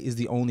way is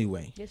the only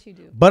way. Yes, you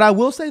do. But I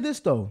will say this,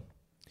 though.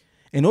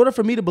 In order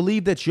for me to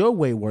believe that your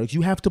way works,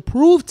 you have to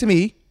prove to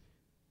me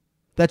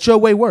that your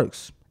way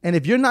works. And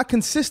if you're not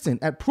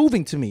consistent at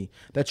proving to me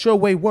that your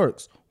way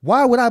works,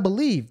 why would I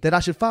believe that I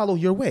should follow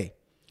your way?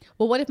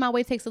 Well, what if my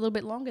way takes a little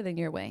bit longer than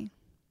your way?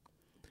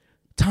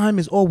 Time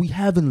is all we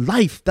have in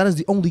life. That is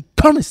the only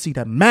currency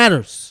that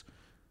matters.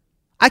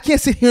 I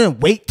can't sit here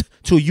and wait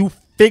till you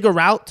figure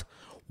out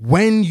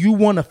when you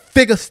want to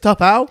figure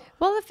stuff out.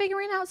 Well, the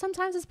figuring out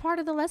sometimes is part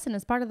of the lesson.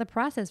 It's part of the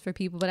process for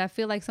people. But I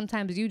feel like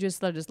sometimes you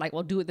just are just like,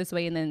 well, do it this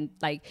way. And then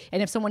and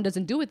if someone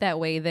doesn't do it that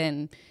way,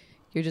 then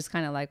you're just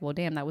kind of like, well,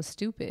 damn, that was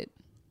stupid.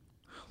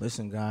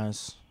 Listen,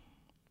 guys,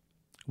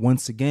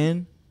 once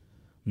again,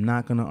 I'm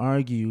not going to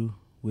argue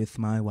with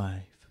my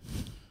wife.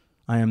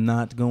 I am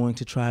not going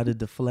to try to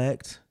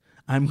deflect.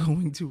 I'm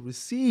going to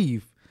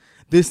receive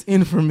this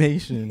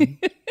information.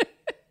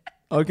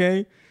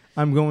 Okay?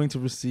 I'm going to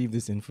receive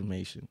this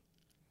information.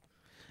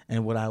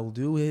 And what I will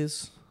do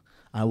is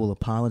I will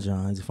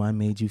apologize if I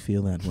made you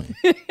feel that way.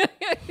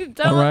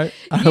 All right?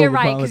 You're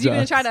right, because you're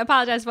going to try to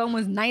apologize for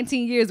almost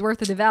 19 years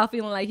worth of Deval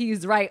feeling like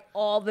he's right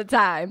all the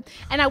time.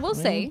 And I will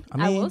say,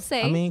 come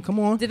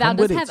on. Deval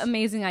does have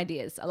amazing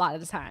ideas a lot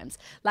of the times.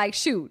 Like,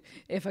 shoot,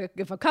 if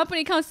a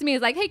company comes to me and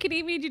is like, hey, can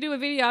we need you to do a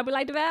video? I'll be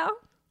like, Deval?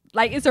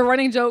 Like, it's a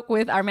running joke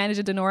with our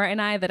manager, Denora,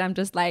 and I, that I'm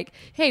just like,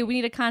 hey, we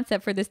need a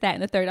concept for this, that,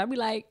 and the third. I'll be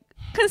like,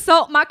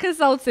 consult my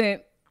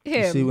consultant.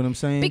 Him. You see what I'm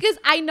saying? Because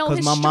I know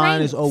his strengths. Because my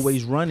mind is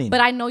always running.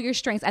 But I know your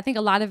strengths. I think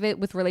a lot of it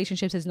with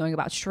relationships is knowing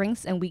about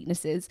strengths and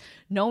weaknesses,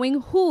 knowing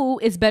who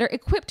is better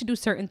equipped to do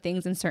certain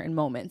things in certain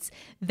moments,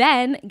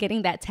 then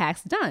getting that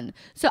task done.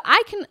 So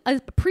I can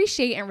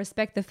appreciate and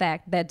respect the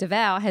fact that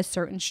Deval has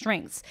certain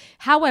strengths.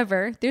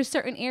 However, there's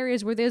certain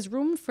areas where there's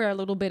room for a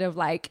little bit of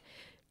like,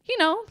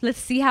 let's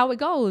see how it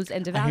goes.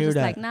 And Deval's just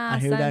like, nah,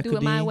 son, do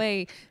it my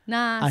way.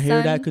 Nah, son. I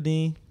hear that,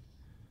 Kadeen.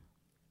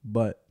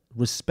 But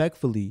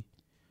respectfully,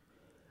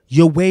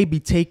 your way be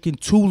taking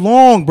too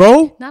long,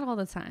 bro. Not all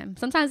the time.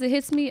 Sometimes it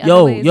hits me.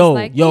 Yo. It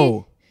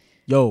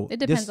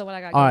depends on what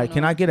I got. All right,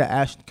 can I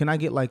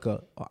get like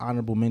a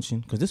honorable mention?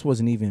 Because this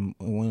wasn't even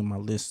one of my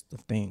list of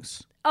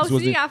things. Oh, so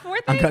you got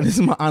 4 things? This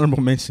is my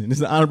honorable mention. This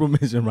is an honorable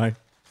mention, right?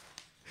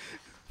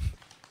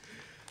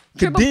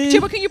 Triple,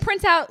 can you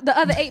print out the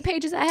other 8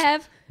 pages I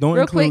have? Don't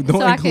include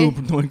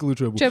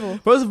Triple. Triple.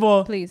 First of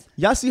all, please.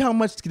 Y'all see how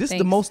much this is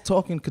the most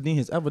talking Kadeen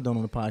has ever done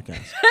on the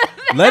podcast.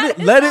 let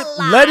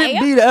it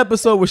be the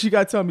episode where she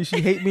got to tell me she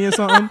hate me or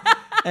something,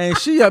 and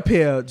she up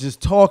here just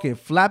talking,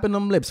 flapping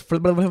them lips.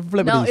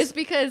 No, it's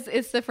because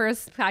it's the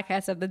first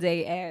podcast of the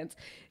day, and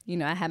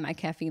I had my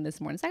caffeine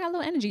this morning, so I got a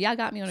little energy. Y'all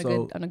got me on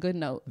a good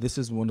note. This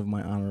is one of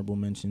my honorable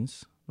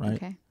mentions, right?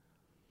 Okay.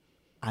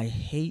 I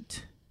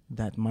hate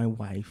that my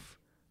wife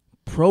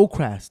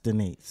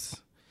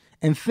procrastinates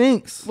and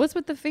thinks. What's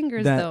with the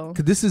fingers though?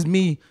 Because this is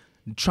me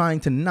trying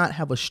to not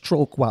have a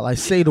stroke while I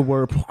say the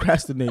word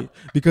procrastinate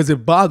because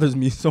it bothers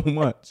me so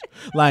much.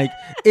 Like,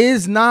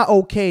 it's not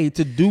okay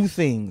to do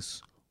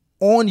things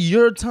on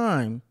your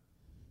time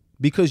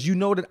because you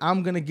know that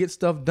I'm going to get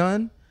stuff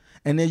done.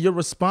 And then your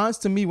response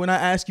to me when I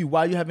ask you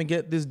why you haven't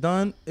get this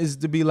done is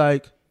to be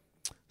like,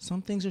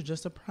 some things are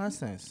just a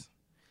process.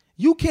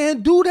 You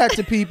can't do that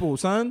to people,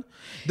 son.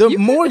 The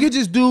mortgage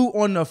is due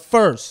on the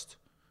 1st.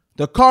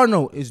 The car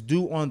note is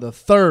due on the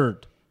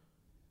 3rd.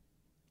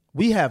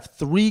 We have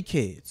 3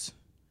 kids.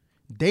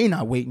 They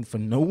not waiting for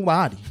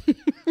nobody.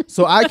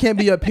 So I can't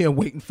be up here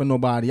waiting for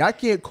nobody. I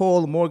can't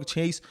call Morgan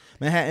Chase,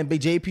 Manhattan,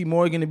 JP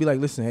Morgan and be like,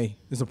 listen, hey,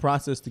 there's a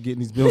process to getting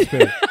these bills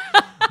paid.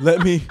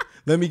 Let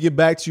me get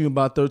back to you in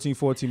about 13,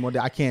 14 more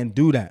days. I can't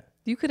do that.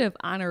 You could have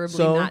honorably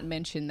not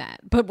mentioned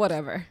that, but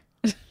whatever.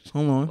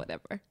 Hold on.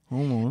 Whatever.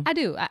 Hold on. I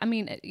do. I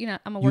mean,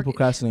 I'm a You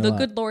procrastinate a The lot.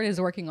 good Lord is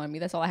working on me.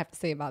 That's all I have to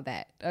say about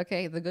that.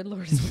 Okay, the good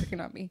Lord is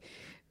working on me.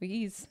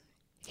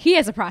 He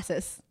has a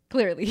process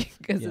clearly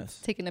because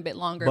it's taking a bit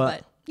longer,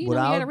 but you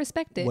gotta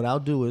respect it. What I'll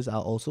do is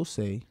I'll also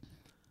say,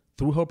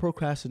 through her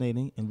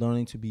procrastinating and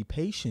learning to be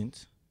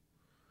patient,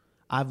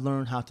 I've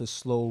learned how to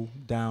slow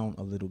down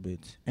a little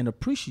bit and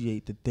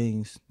appreciate the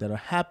things that are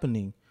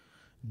happening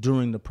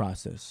during the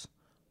process.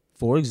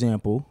 For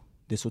example,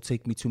 this will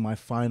take me to my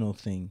final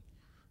thing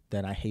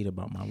that I hate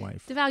about my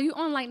wife. DeVal, you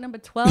on like number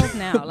 12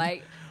 now.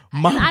 Like,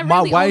 my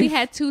wife wife only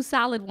had 2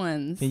 solid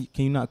ones. Can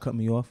you not cut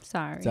me off?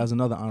 Sorry. That was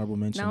another honorable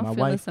mention. Now I'm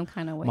feeling some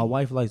kind of way. My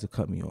wife likes to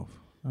cut me off.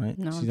 All right?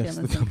 No, I'm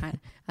feeling some kind.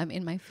 I'm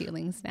in my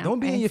feelings now. Don't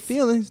be in your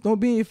feelings. Don't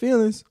be in your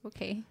feelings.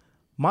 Okay.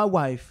 My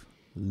wife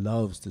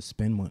loves to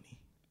spend money.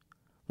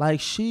 Like,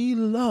 she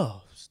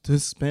loves to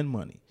spend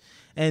money.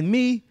 And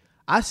me,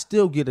 I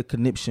still get a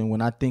conniption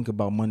when I think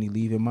about money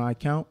leaving my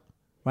account.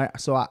 Right?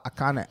 So I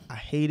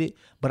hate it,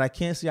 but I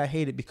can't say I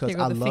hate it because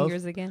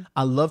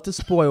I love to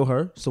spoil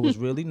her. So it's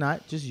really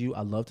not just you.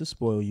 I love to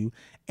spoil you.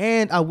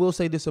 And I will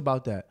say this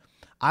about that.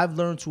 I've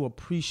learned to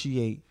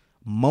appreciate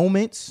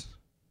moments,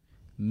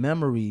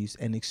 memories,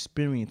 and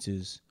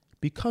experiences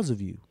because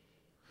of you.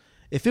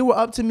 If it were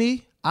up to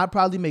me, I'd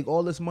probably make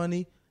all this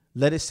money,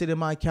 let it sit in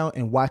my account,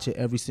 and watch it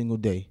every single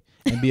day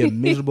and be a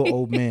miserable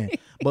old man.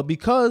 But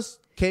because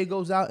Kay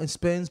goes out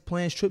and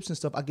plans trips and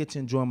stuff, I get to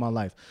enjoy my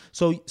life.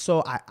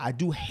 So I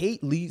do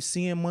hate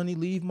seeing money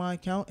leave my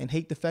account and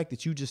hate the fact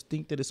that you just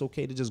think that it's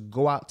okay to just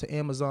go out to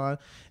Amazon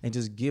and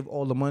just give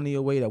all the money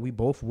away that we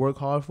both work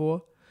hard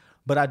for.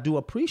 But I do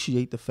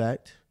appreciate the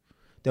fact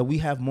that we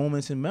have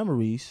moments and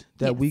memories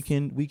that we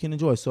can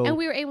enjoy. So, and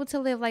we were able to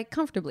live like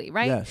comfortably,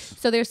 right? Yes.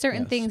 So there's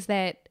certain things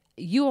that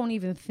you won't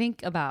even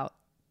think about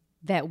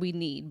that we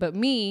need. But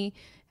me,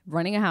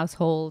 running a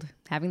household,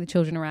 having the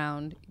children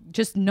around,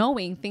 just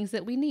knowing things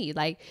that we need.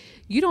 Like,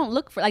 you don't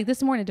look for, like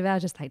this morning, DeVal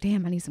was just like,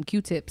 damn, I need some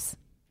Q-tips.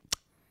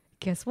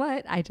 Guess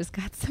what? I just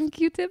got some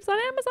Q-tips on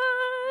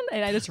Amazon.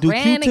 And I just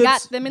ran and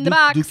got them in the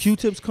box. Do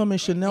Q-tips come in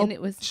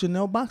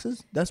Chanel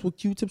boxes? That's what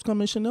Q-tips come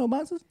in Chanel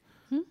boxes?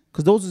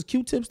 Because those is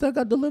Q-tips that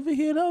got delivered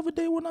here the other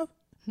day when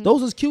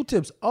those is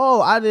Q-tips.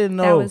 Oh, I didn't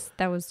know.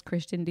 That was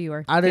Christian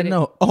Dior. I didn't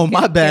know. Oh,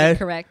 my bad.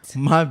 Correct.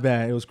 My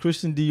bad. It was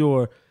Christian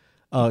Dior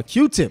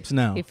Q-tips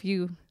now. If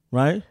you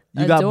right?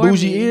 You got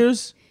bougie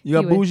ears? You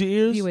got bougie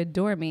ears? You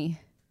adore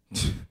me.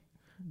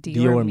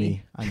 Dior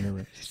me. I knew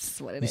it. That's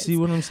what it you is. See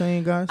what I'm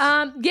saying, guys?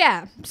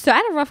 Yeah. So I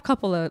had a rough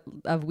couple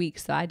of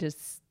weeks, so I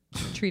just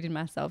treated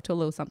myself to a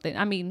little something.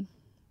 I mean,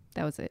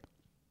 that was it.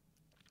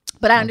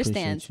 But I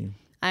understand.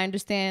 I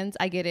understand.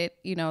 I get it.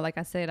 You know, like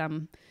I said,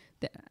 I'm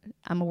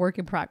a work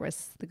in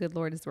progress. The good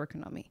Lord is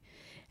working on me.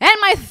 And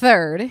my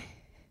third.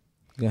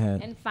 Go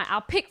ahead. And fine,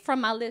 I'll pick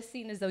from my list,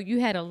 seeing as though you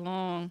had a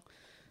long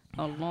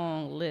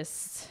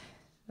list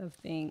of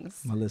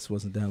things. My list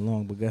wasn't that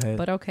long, but go ahead.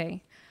 But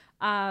okay.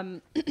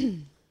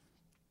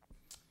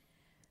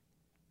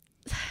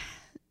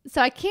 So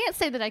I can't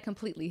say that I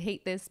completely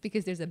hate this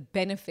because there's a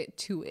benefit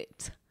to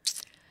it.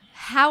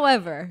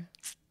 However,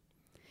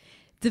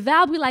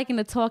 DeVal be liking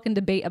to talk and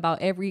debate about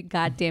every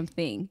goddamn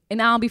thing,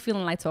 and I don't be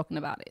feeling like talking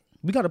about it.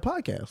 We got a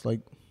podcast.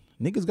 Like,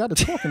 niggas got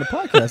to talk in the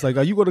podcast. Like,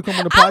 are you going to come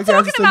on the I'm podcast talking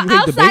and say about you hate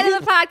outside debating?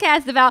 of the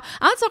podcast, DeVal.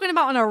 I'm talking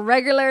about on a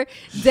regular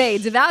day.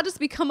 DeVal just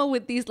be coming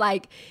with these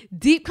like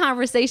deep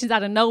conversations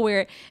out of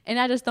nowhere, and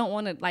I just don't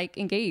want to like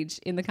engage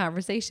in the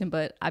conversation,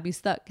 but I be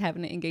stuck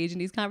having to engage in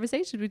these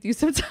conversations with you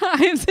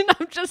sometimes, and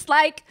I'm just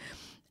like,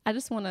 I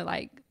just want to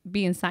like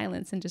be in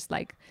silence and just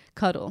like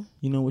cuddle.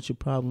 You know what your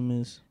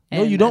problem is?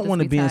 And no, you don't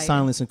want to be be in tired.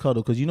 silence and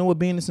cuddle, because you know what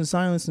being in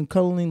silence and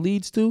cuddling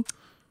leads to?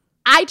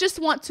 I just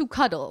want to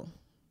cuddle.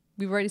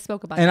 We've already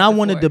spoke about that. And I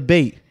want to before.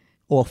 debate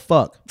or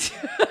fuck.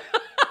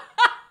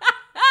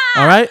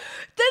 All right?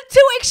 The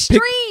two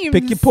extremes.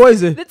 Pick your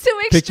poison. The two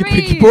extremes.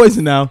 Pick your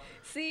poison now.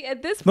 See,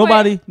 at this point,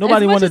 Nobody as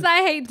much wanna as I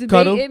hate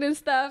cuddle. debating and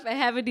stuff and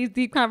having these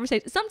deep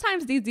conversations,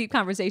 sometimes these deep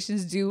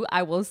conversations do,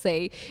 I will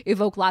say,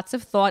 evoke lots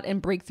of thought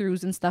and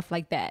breakthroughs and stuff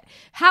like that.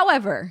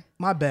 However,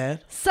 My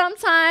bad.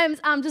 sometimes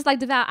I'm just like,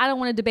 DeVal, I don't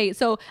want to debate.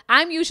 So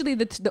I'm usually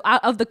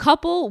out of the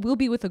couple, we'll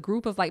be with a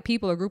group of like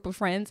people, a group of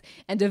friends,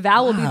 and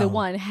DeVal will be the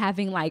one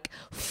having like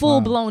full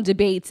blown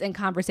debates and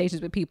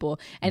conversations with people.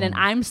 And then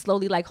I'm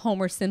slowly like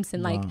Homer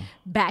Simpson, like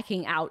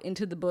backing out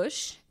into the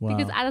bush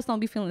because I just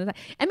don't be feeling that.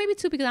 And maybe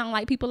too, because I don't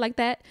like people like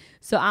that.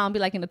 So I don't be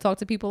liking to talk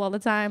to people all the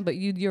time, but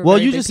you're Well, a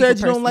very you big just said people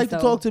you don't person, like to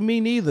so- talk to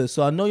me neither.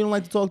 So I know you don't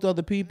like to talk to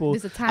other people.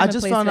 There's a time I and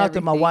just place found for out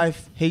that my everything.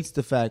 wife hates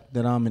the fact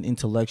that I'm an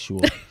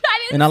intellectual. I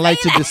didn't And I like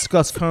to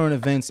discuss current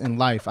events in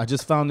life. I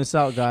just found this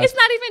out, guys. It's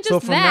not even just so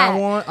from that.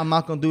 now on, I'm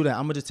not gonna do that.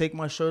 I'm gonna just take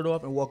my shirt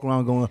off and walk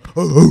around going,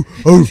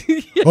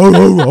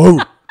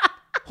 oh.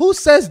 Who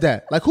says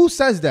that? Like, who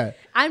says that?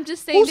 I'm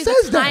just saying Who there's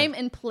says a that? time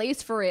and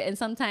place for it, and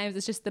sometimes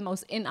it's just the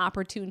most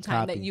inopportune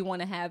time that you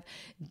want to have.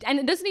 And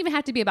it doesn't even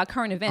have to be about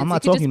current events. I'm not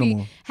it could talking just no be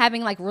more.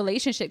 having like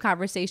relationship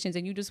conversations,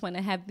 and you just want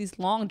to have these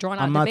long, drawn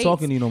out I'm not debates.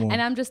 talking to you no more.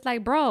 And I'm just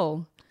like,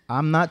 bro.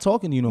 I'm not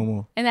talking to you no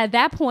more. And at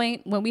that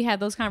point, when we have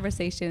those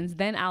conversations,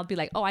 then I'll be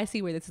like, oh, I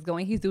see where this is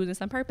going. He's doing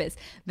this on purpose.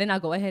 Then I'll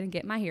go ahead and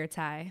get my hair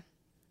tied.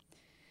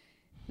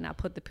 And I'll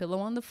put the pillow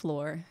on the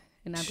floor,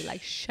 and I'll be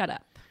like, shut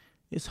up.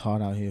 It's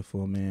hard out here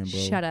for a man, bro.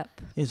 Shut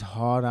up. It's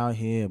hard out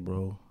here,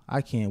 bro.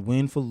 I can't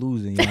win for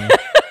losing, y'all.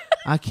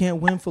 I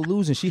can't win for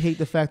losing. She hate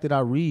the fact that I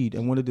read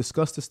and want to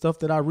discuss the stuff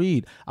that I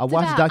read. I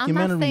watch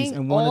documentaries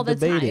and want to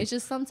debate it. It's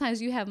just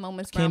sometimes you have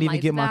moments where Can't I'm even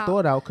like, get my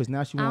thought out because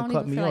now she won't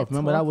cut me off.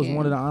 Remember that was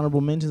one of the honorable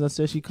mentions. I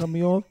said she cut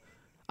me off.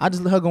 I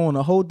just let her go on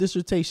a whole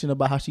dissertation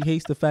about how she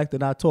hates the fact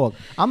that I talk.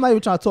 I'm not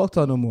even trying to talk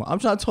to her no more. I'm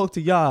trying to talk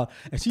to y'all,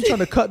 and she trying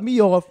to cut me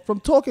off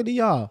from talking to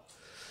y'all.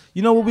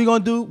 You know what we're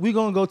gonna do? We're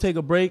gonna go take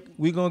a break.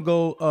 We're gonna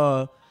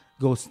go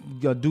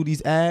do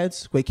these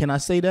ads. Wait, can I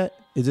say that?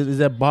 Is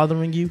that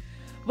bothering you?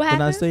 What Can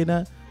happened? I say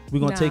that? We're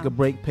going to take a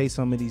break, pay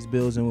some of these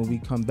bills, and when we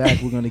come back,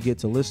 we're going to get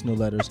to listener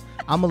letters.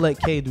 I'm going to let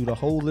Kay do the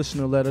whole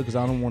listener letter because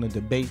I don't want to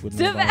debate with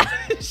nobody.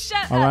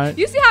 Shut All up. right?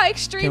 You see how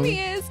extreme he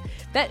is?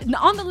 That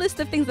on the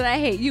list of things that I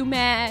hate, you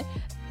mad,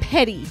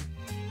 petty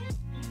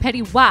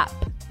wop.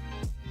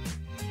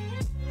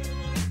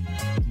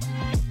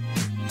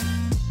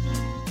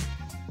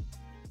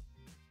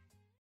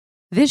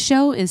 This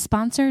show is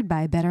sponsored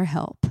by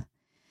BetterHelp.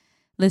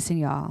 Listen,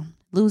 y'all,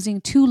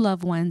 losing 2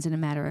 loved ones in a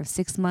matter of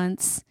 6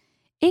 months,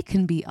 it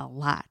can be a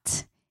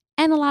lot.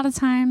 And a lot of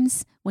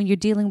times when you're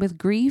dealing with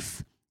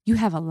grief, you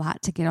have a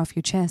lot to get off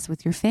your chest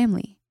with your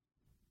family.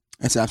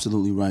 That's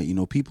absolutely right. You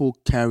know, people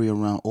carry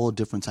around all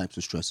different types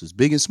of stresses,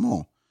 big and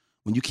small.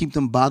 When you keep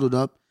them bottled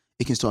up,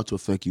 it can start to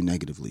affect you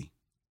negatively.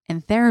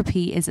 And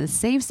therapy is a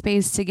safe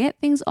space to get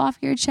things off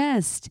your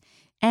chest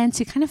and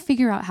to kind of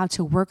figure out how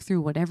to work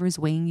through whatever's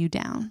weighing you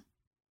down.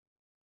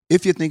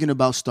 If you're thinking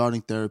about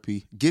starting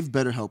therapy, give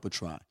BetterHelp a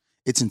try.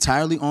 It's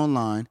entirely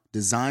online,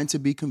 designed to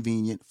be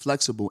convenient,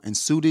 flexible, and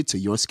suited to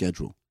your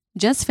schedule.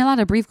 Just fill out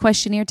a brief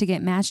questionnaire to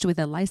get matched with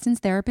a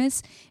licensed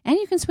therapist, and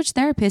you can switch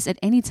therapists at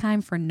any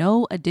time for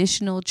no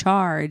additional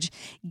charge.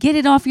 Get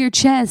it off your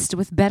chest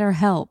with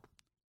BetterHelp.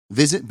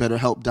 Visit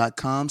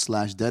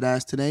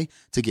BetterHelp.com/deadass today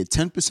to get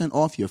 10%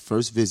 off your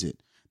first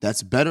visit.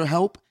 That's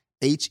BetterHelp,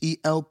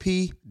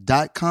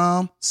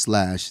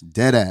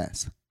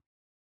 HELP.com/deadass.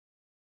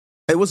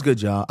 Hey, what's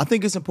good, y'all? I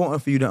think it's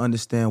important for you to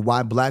understand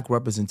why black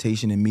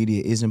representation in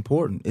media is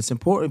important. It's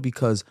important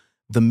because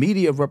the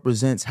media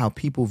represents how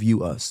people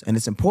view us, and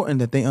it's important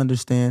that they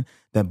understand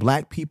that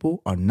black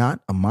people are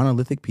not a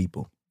monolithic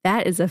people.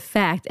 That is a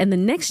fact, and the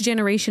next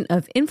generation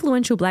of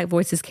influential Black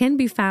voices can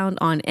be found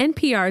on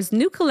NPR's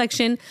new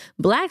collection,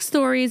 Black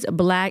Stories,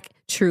 Black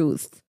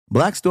Truth.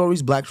 Black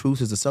Stories, Black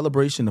Truths is a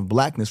celebration of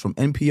blackness from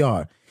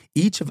NPR.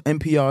 Each of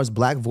NPR's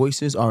black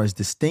voices are as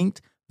distinct,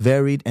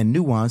 varied, and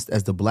nuanced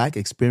as the black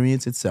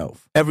experience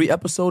itself. Every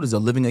episode is a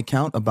living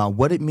account about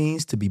what it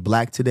means to be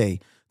black today,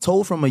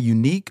 told from a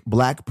unique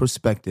black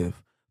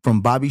perspective.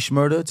 From Bobby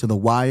Shmurda to The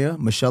Wire,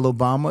 Michelle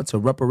Obama to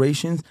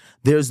reparations,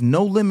 there's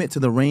no limit to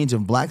the range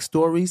of black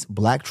stories,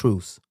 black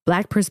truths.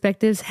 Black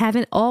perspectives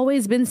haven't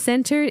always been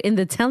centered in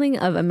the telling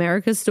of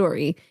America's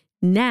story.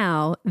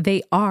 Now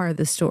they are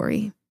the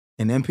story.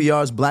 In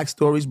NPR's Black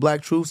Stories,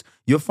 Black Truths,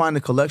 you'll find a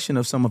collection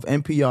of some of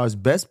NPR's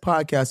best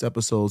podcast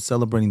episodes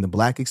celebrating the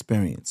black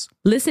experience.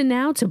 Listen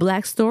now to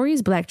Black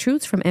Stories, Black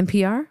Truths from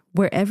NPR,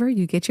 wherever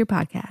you get your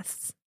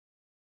podcasts.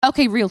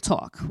 Okay, real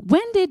talk.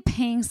 When did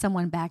paying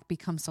someone back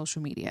become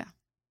social media?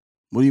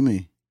 What do you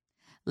mean?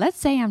 Let's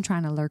say I'm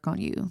trying to lurk on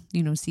you,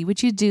 see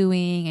what you're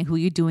doing and who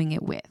you're doing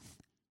it with.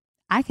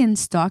 I can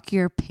stalk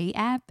your pay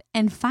app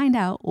and find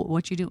out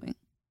what you're doing.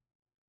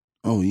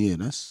 Oh, yeah,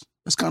 that's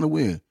kind of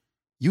weird.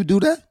 You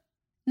do that?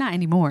 Not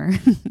anymore.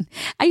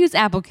 I use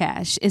Apple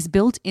Cash. It's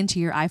built into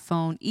your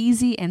iPhone,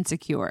 easy and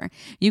secure.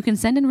 You can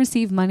send and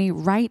receive money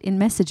right in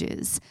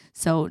messages,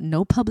 so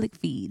no public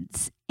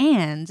feeds.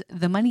 And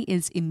the money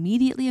is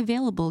immediately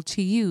available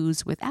to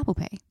use with Apple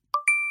Pay.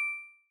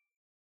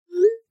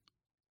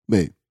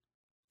 Babe,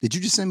 did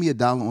you just send me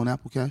 $1 on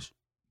Apple Cash?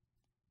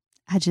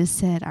 I just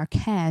said our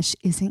cash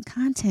isn't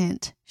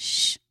content.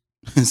 Shh.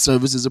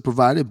 Services are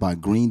provided by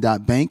Green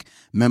Dot Bank,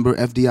 member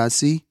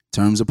FDIC.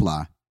 Terms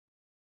apply.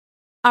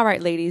 All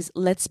right, ladies,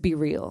 let's be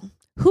real.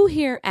 Who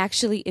here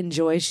actually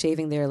enjoys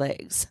shaving their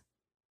legs?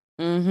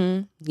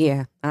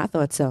 Yeah, I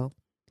thought so.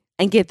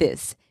 And get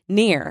this,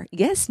 Nair,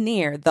 yes,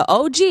 Nair, the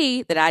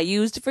OG that I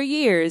used for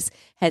years,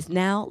 has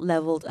now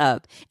leveled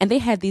up. And they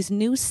have these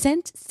new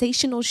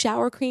sensational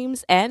shower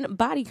creams and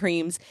body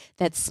creams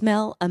that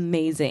smell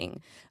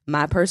amazing.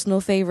 My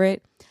personal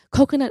favorite,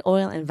 coconut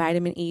oil and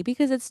vitamin E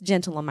because it's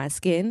gentle on my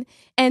skin,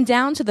 and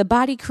down to the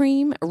body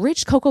cream,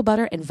 rich cocoa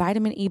butter and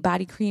vitamin E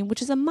body cream,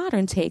 which is a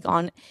modern take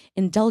on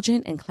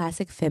indulgent and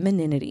classic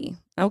femininity.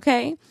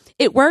 Okay?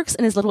 It works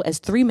in as little as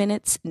 3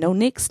 minutes, no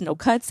nicks, no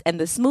cuts, and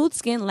the smooth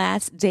skin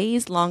lasts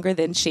days longer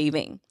than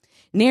shaving.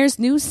 Nair's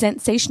new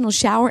sensational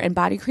shower and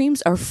body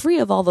creams are free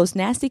of all those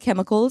nasty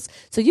chemicals,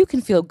 so you can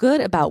feel good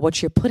about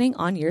what you're putting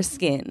on your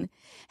skin.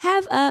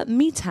 Have a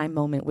me time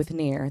moment with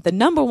Nair, the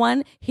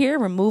 #1 hair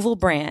removal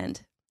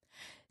brand.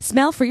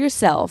 Smell for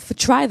yourself.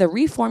 Try the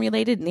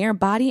reformulated Nair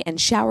body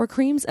and shower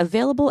creams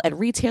available at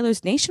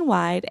retailers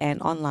nationwide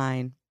and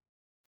online.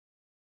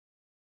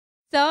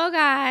 So,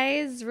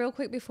 guys, real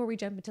quick before we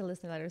jump into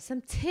listener letters,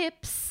 some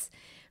tips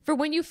for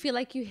when you feel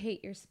like you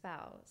hate your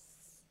spouse.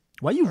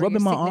 Why are you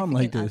rubbing my arm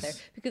like this? Other,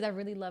 because I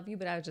really love you,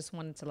 but I just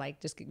wanted to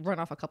just run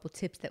off a couple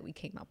tips that we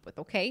came up with,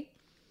 okay?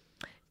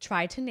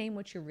 Try to name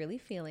what you're really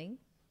feeling,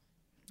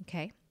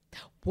 okay?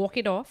 Walk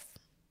it off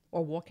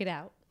or walk it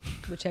out,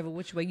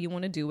 which way you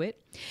want to do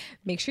it.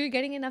 Make sure you're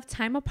getting enough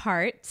time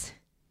apart.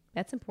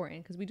 That's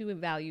important because we do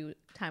value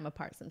time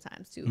apart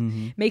sometimes too.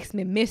 Mm-hmm. Makes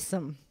me miss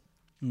them.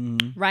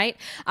 Mm-hmm. Right?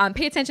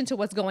 Pay attention to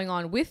what's going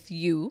on with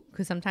you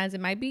because sometimes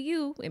it might be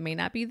you. It may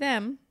not be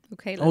them.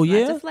 Okay. Let's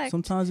not deflect.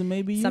 Sometimes it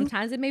may be you.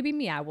 Sometimes it may be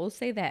me. I will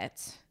say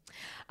that.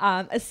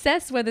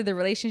 Assess whether the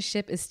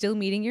relationship is still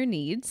meeting your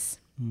needs.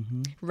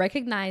 Mm-hmm.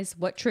 Recognize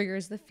what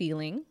triggers the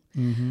feeling.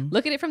 Mm-hmm.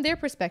 Look at it from their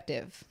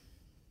perspective.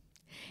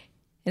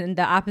 And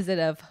the opposite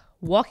of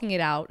walking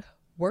it out,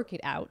 work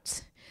it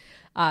out.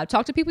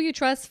 Talk to people you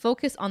trust.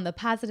 Focus on the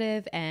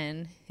positive.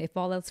 And if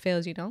all else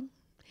fails,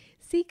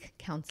 seek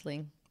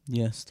counseling.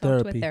 Yes,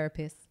 Talk to a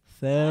therapist.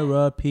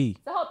 Therapy.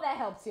 So I hope that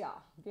helps y'all.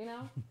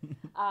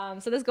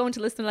 So let's go into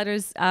listener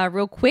letters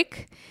real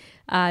quick.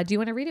 Do you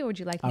want to read it or would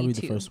you like me to? I'll read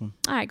the first one.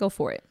 All right, go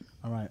for it.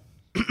 All right.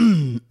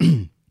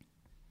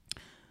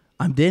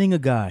 I'm dating a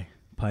guy,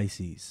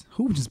 Pisces.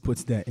 Who just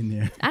puts that in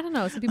there? I don't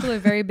know. Some people are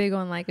very big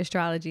on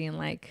astrology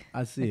and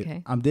I see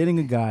it. I'm dating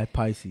a guy,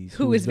 Pisces.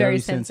 Who is very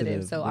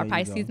sensitive. So are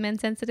Pisces men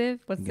sensitive?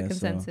 What's the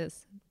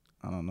consensus?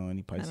 So. I don't know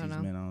any Pisces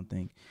men, I don't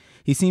think.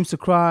 He seems to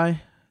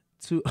cry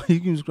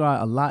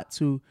a lot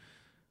too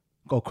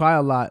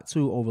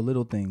over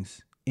little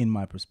things. In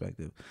my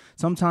perspective,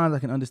 sometimes I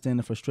can understand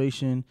the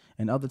frustration,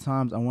 and other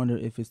times I wonder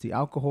if it's the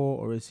alcohol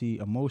or is he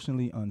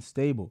emotionally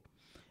unstable.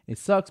 It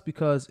sucks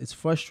because it's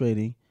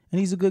frustrating, and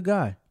he's a good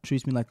guy,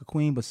 treats me like a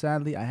queen, but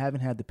sadly I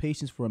haven't had the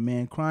patience for a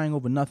man crying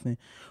over nothing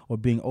or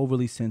being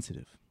overly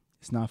sensitive.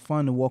 It's not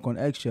fun to walk on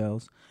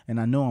eggshells, and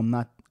I know I'm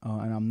not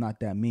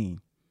that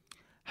mean.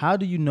 How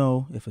do you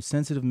know if a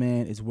sensitive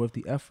man is worth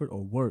the effort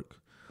or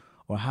work?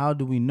 Or how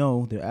do we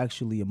know they're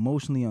actually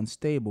emotionally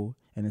unstable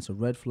and it's a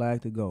red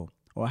flag to go?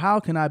 Or how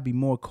can I be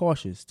more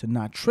cautious to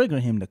not trigger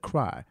him to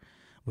cry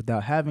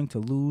without having to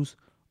lose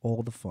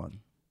all the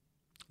fun?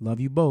 Love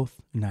you both,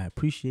 and I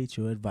appreciate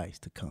your advice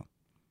to come.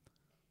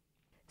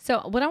 So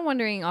what I'm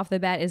wondering off the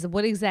bat is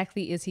what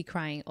exactly is he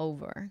crying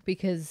over?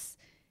 Because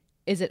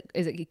is it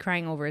he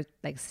crying over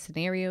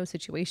scenarios,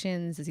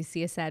 situations? Does he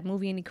see a sad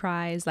movie and he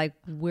cries?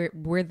 Where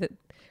the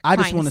I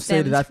just want to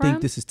say that I think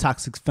this is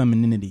toxic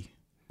femininity.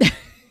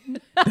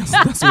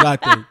 That's what I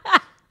think.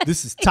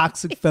 This is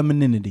toxic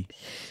femininity.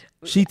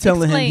 She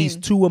telling him he's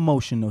too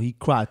emotional. He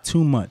cried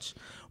too much.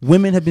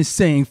 Women have been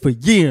saying for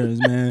years,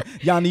 man,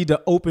 y'all need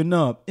to open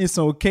up. It's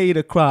okay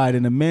to cry.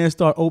 And the man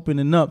start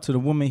opening up to the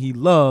woman he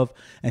loved,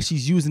 and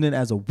she's using it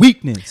as a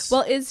weakness.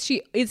 Well, is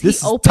he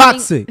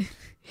toxic.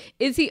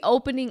 Is he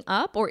opening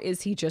up or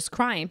is he just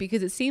crying?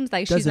 Because it seems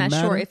like she's not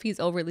sure if he's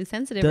overly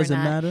sensitive or not. Does it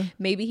matter?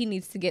 Maybe he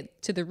needs to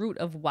get to the root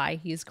of why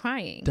he's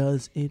crying.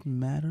 Does it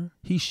matter?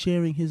 He's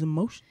sharing his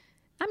emotion.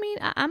 I mean,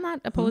 I'm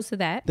not opposed to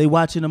that. They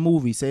watching a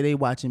movie. Say they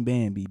watching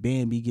Bambi.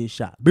 Bambi gets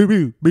shot. Boo,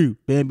 boo, boo.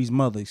 Bambi's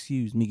mother,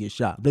 gets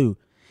shot. Boo.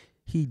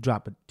 He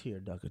drop a tear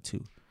duck or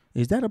two.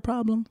 Is that a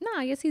problem? No,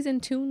 I guess he's in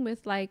tune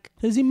with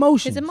his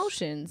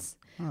emotions.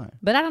 All right.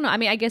 But I don't know. I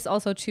mean, I guess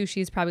also too,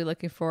 she's probably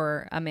looking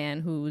for a man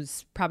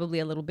who's probably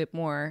a little bit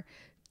more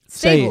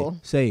stable.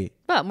 Say it.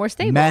 But more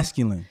stable.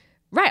 Masculine.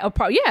 Right.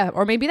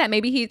 Or maybe that.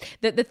 Maybe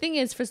the thing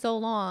is, for so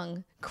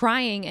long,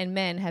 crying and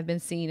men have been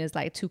seen as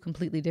two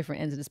completely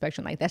different ends of the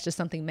spectrum. That's just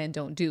something men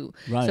don't do.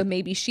 Right. So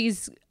maybe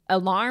she's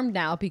alarmed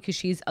now because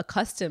she's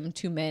accustomed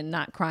to men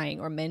not crying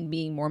or men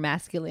being more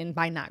masculine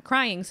by not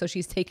crying. So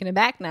she's taken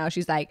aback now.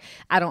 She's like,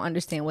 I don't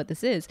understand what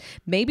this is.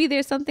 Maybe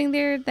there's something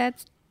there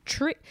that's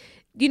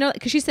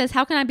because she says,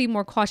 how can I be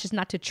more cautious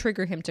not to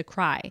trigger him to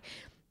cry?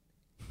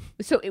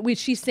 So was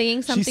she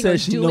saying something? She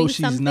says she knows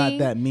she's not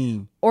that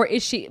mean. Or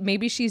is she?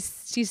 Maybe she's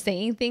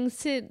saying things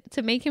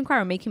to make him cry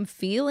or make him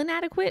feel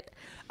inadequate.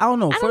 I don't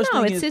know. First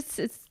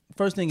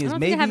thing is I don't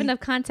think I have enough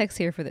context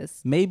here for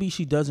this. Maybe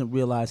she doesn't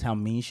realize how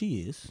mean she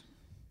is,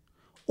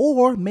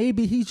 or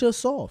maybe he's just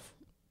soft.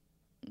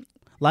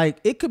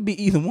 It could be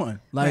either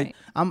one. Right.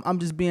 I'm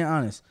just being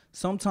honest.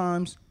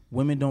 Sometimes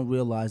women don't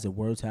realize that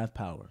words have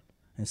power,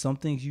 and some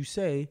things you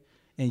say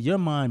in your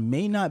mind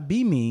may not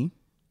be mean.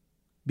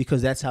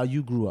 Because that's how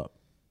you grew up,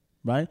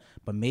 right?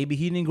 But maybe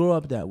he didn't grow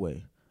up that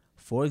way.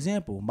 For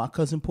example, my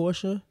cousin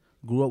Portia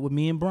grew up with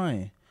me and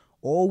Brian.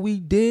 All we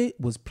did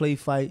was play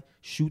fight,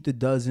 shoot the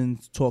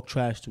dozens, talk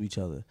trash to each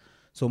other.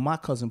 So my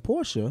cousin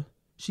Portia,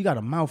 she got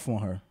a mouth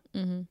on her.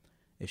 Mm-hmm.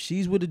 If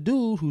she's with a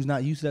dude who's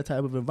not used to that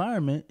type of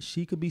environment,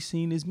 she could be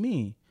seen as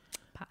mean.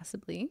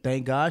 Possibly.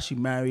 Thank God she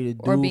married a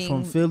dude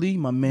from Philly,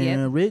 my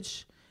man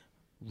Rich.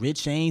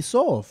 Rich ain't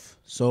soft.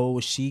 So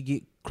if she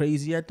get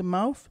crazy at the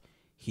mouth,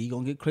 he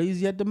gonna get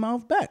crazy at the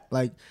mouth back.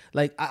 Like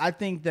I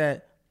think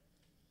that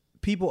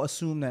people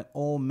assume that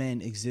all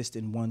men exist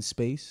in one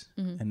space,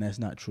 and that's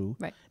not true.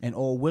 Right. And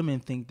all women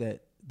think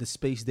that the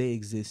space they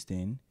exist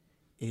in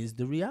is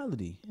the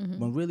reality.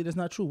 When really that's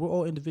not true. We're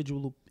all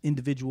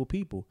individual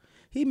people.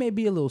 He may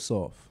be a little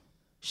soft.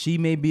 She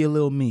may be a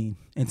little mean.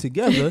 And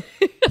together,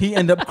 he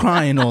end up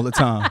crying all the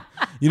time.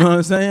 You know what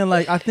I'm saying?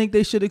 Like, I think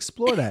they should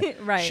explore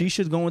that. Right. She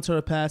should go into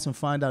her past and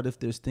find out if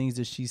there's things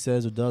that she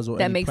says or does or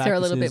that any makes practices. her a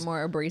little bit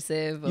more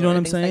abrasive. Or you know what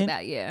I'm things saying? Like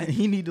that, yeah. And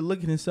he need to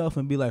look at himself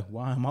and be like,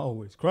 why am I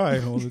always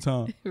crying all the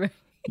time? Right.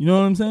 You know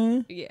what I'm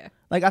saying? Yeah.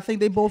 Like, I think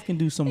they both can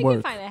do some they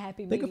work. Can find a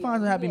happy they medium. can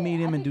find a happy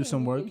medium and do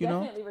some work, you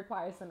know? It definitely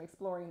requires some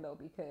exploring, though,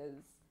 because,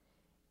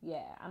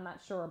 yeah, I'm not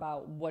sure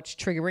about what's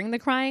triggering the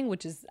crying,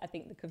 which is, I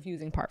think, the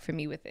confusing part for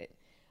me with it.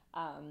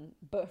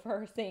 But for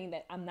her saying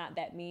that I'm not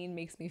that mean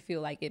makes me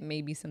feel like it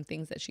may be some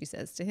things that she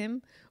says to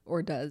him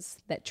or does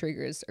that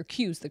triggers or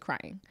cues the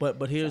crying.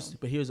 But here's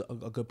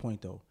a good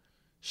point, though.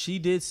 She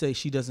did say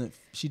she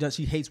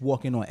hates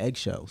walking on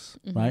eggshells,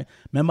 right?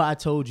 Remember I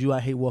told you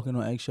I hate walking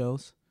on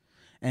eggshells?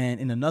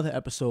 And in another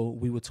episode,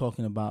 we were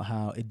talking about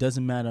how it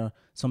doesn't matter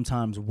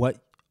sometimes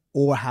what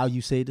or how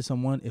you say it to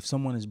someone. If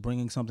someone is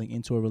bringing something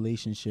into a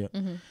relationship,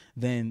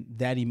 then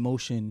that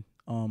emotion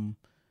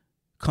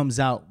comes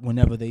out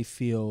whenever they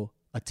feel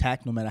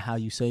attacked, no matter how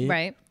you say it.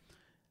 Right.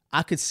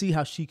 I could see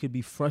how she could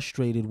be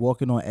frustrated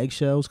walking on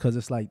eggshells because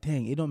it's like,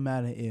 dang, it don't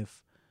matter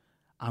if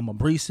I'm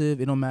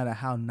abrasive. It don't matter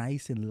how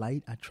nice and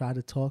light I try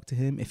to talk to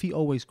him. If he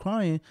always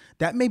crying,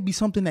 that may be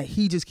something that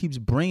he just keeps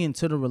bringing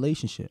to the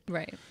relationship.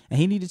 Right. And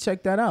he need to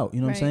check that out. You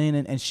know what I'm saying?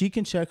 And she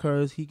can check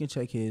hers. He can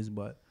check his.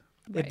 But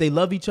if they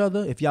love each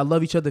other, if y'all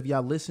love each other, if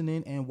y'all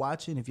listening and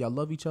watching, if y'all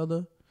love each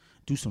other,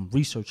 do some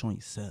research on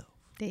yourself.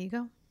 There you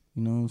go.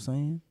 You know what I'm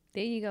saying?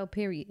 There you go,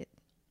 period.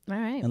 All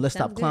right. And let's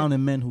stop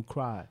clowning men who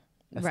cry.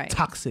 That's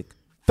toxic.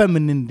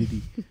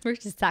 Femininity. We're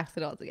just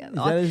toxic altogether.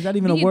 Is that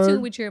even a Be in word?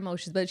 tune with your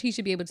emotions, but he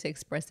should be able to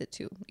express it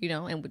too, you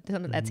know, and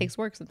that takes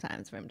work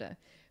sometimes for him to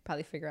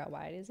probably figure out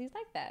why it is he's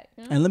like that.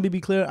 You know? And let me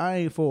be clear, I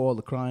ain't for all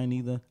the crying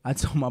either. I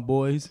tell my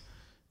boys,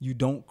 you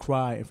don't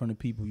cry in front of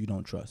people you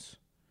don't trust.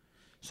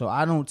 So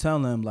I don't tell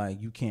them like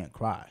you can't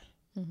cry.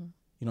 You know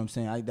what I'm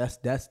saying?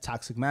 That's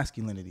toxic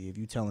masculinity if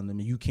you telling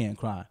them you can't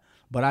cry.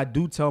 But I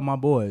do tell my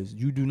boys,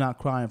 you do not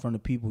cry in front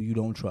of people you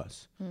don't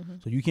trust.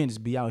 So you can't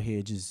just be out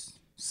here just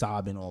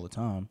sobbing all the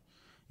time.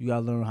 You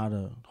gotta learn how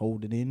to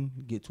hold it in,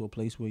 get to a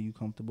place where you're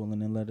comfortable,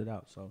 and then let it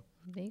out. So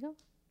there you go.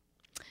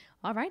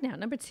 All right, now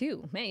number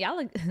 2. Man, y'all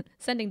are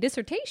sending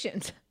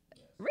dissertations.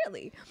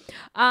 Really?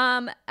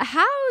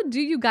 How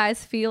do you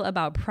guys feel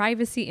about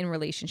privacy in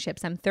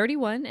relationships? I'm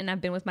 31 and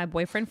I've been with my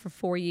boyfriend for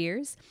 4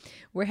 years.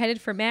 We're headed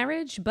for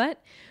marriage,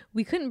 but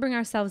we couldn't bring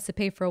ourselves to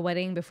pay for a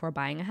wedding before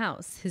buying a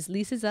house. His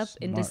lease is up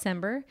in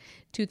December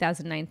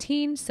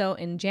 2019. So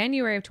in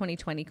January of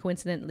 2020,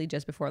 coincidentally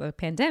just before the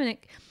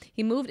pandemic,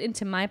 he moved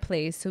into my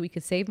place so we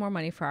could save more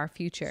money for our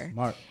future.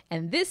 Smart.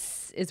 And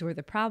this is where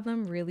the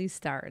problem really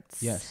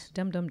starts. Yes.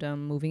 Dum dum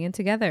dum, moving in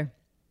together.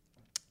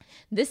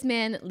 This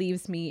man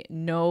leaves me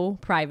no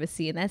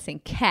privacy, and that's in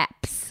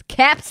caps.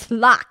 Caps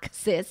lock,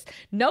 sis.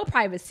 No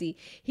privacy.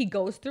 He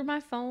goes through my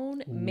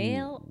phone,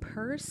 mail,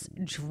 purse,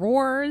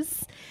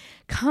 drawers,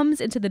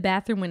 comes into the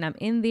bathroom when I'm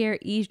in there,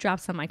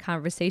 eavesdrops on my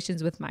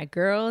conversations with my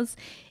girls.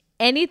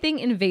 Anything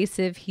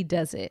invasive, he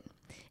does it.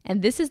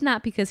 And this is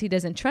not because he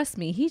doesn't trust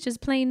me. He's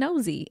just plain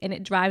nosy, and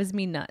it drives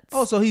me nuts.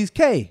 Oh, so he's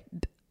K.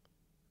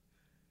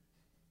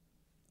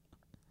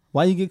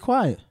 Why you get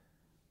quiet?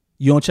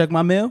 You don't check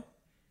my mail?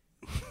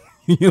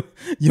 You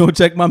don't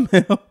check my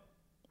mail?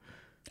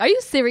 Are you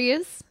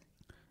serious?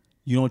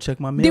 You don't check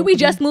my mail? Did we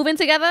just move in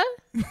together?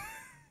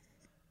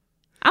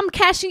 I'm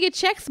cashing your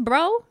checks,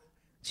 bro.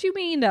 What you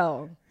mean,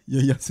 though?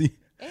 Yeah, y'all see?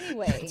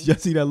 Anyway. Y'all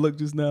see that look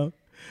just now?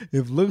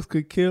 If looks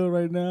could kill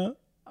right now,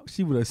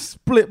 she would have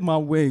split my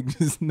wig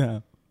just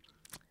now.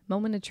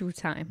 Moment of true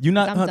time. You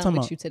not I'm done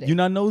with you today. You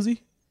not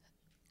nosy?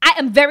 I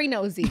am very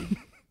nosy.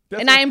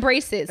 And I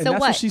embrace it. So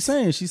that's what she's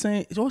saying. She's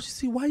saying, oh,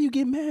 see, why you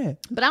get mad?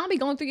 But I don't be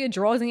going through your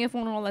drawers and your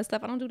phone and all that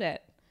stuff. I don't do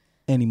that.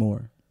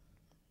 Anymore.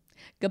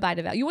 Goodbye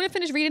to Val. You want to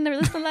finish reading the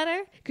listener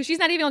letter? Because she's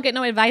not even going to get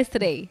no advice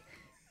today.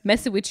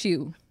 Messing with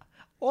you.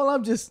 Well,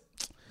 I'm just...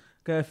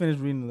 Okay, I finished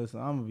reading the list.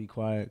 I'm going to be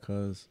quiet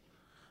because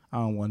I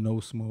don't want no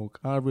smoke.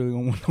 I really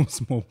don't want no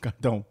smoke. I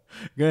don't.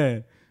 Go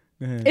ahead.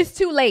 It's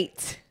too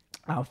late.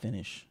 I'll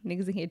finish.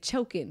 Niggas in here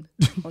choking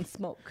on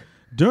smoke.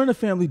 During the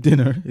family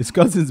dinner, his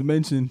cousins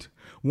mentioned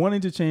wanting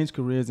to change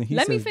careers, and he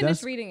Let says, me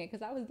finish reading it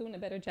because I was doing a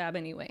better job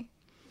anyway.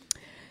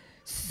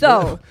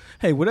 So,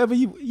 hey, whatever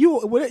you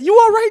all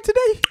right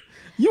today?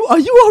 Are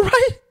you all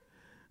right?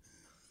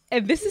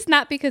 And this is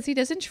not because he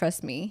doesn't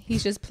trust me.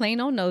 He's just plain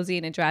old nosy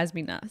and it drives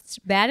me nuts.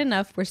 Bad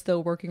enough we're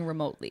still working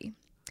remotely.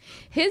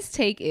 His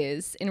take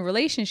is, in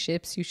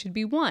relationships, you should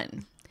be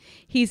one.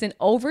 He's an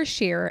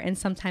oversharer and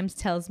sometimes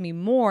tells me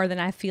more than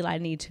I feel I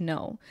need to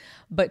know.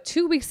 But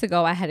 2 weeks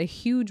ago, I had a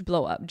huge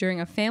blow up.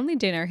 During a family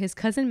dinner, his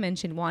cousin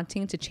mentioned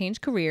wanting to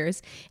change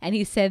careers, and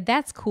he said,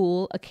 that's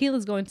cool.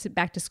 Akila's going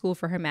back to school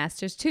for her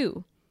master's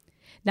too.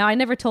 Now, I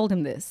never told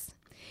him this.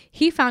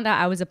 He found out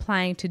I was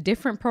applying to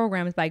different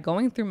programs by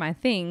going through my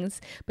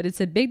things, but it's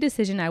a big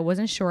decision I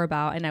wasn't sure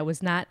about and I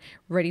was not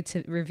ready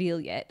to reveal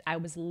yet. I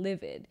was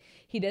livid.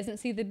 He doesn't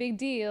see the big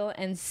deal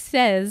and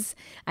says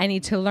I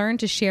need to learn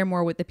to share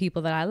more with the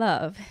people that I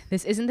love.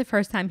 This isn't the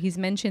first time he's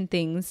mentioned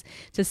things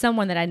to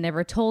someone that I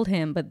never told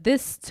him, but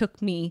this took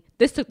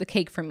the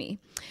cake for me.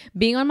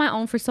 Being on my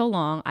own for so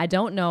long, I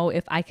don't know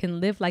if I can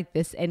live like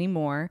this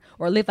anymore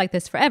or live like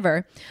this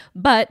forever,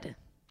 but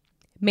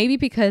maybe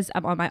because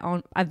I'm on my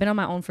own, I've been on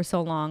my own for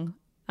so long,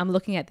 I'm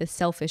looking at this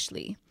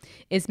selfishly.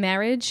 Is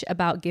marriage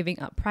about giving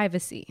up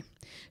privacy?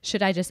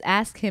 Should I just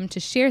ask him to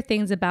share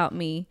things about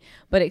me,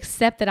 but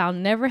accept that I'll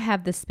never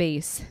have the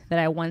space that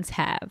I once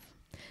have?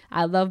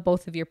 I love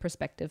both of your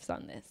perspectives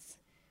on this.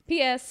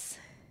 P.S.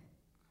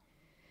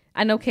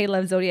 I know Kay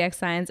loves zodiac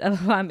signs.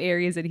 I'm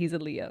Aries and he's a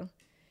Leo.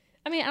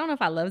 I mean, I don't know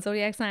if I love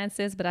zodiac signs,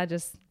 sis, but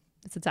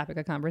it's a topic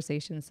of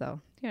conversation.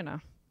 So, you know,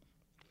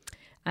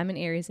 I'm an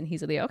Aries and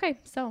he's a Leo. Okay,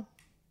 so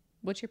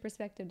what's your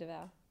perspective,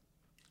 DeVal?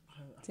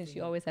 Since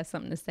you always have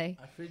something to say.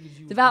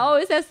 DeVal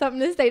always has something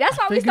to say. That's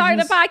why we started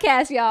the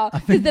podcast, y'all.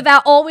 Because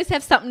DeVal always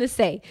have something to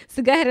say.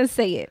 So go ahead and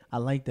say it. I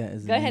like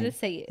that. Go ahead and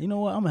say it. You know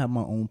what? I'm going to have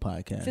my own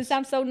podcast. Since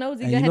I'm so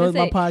nosy, and go ahead and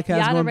say it. My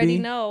podcast y'all already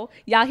know.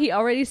 Y'all, he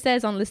already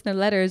says on listener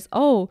letters,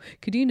 oh,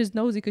 Kadeena's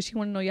nosy because she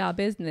want to know y'all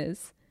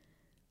business.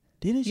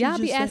 Didn't y'all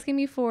be asking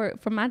me for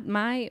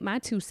my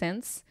 2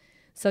 cents.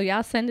 So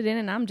y'all send it in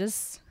and I'm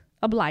just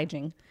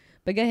obliging.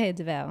 But go ahead,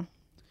 DeVal.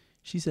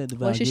 She said DeVal.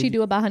 What should she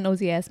do about her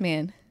nosy ass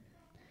man?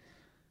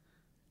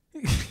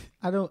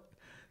 I don't.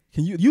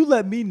 Can you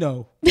let me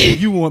know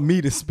if you want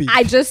me to speak?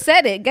 I just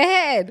said it. Go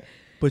ahead.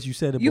 But you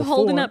said it you before.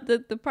 Holding up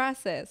the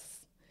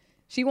process.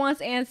 She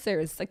wants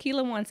answers.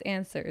 Akila wants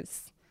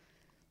answers.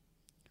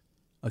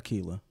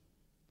 Akila,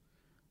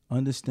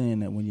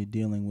 understand that when you're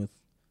dealing with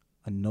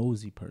a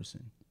nosy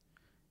person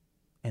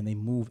and they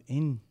move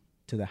into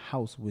the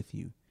house with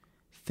you,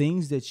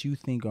 things that you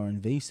think are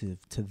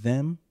invasive to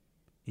them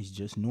is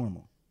just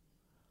normal.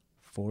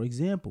 For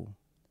example,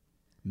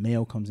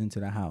 mail comes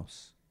into the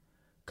house.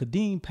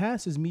 Kadeen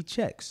passes me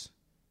checks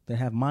that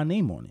have my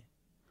name on it.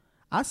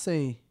 I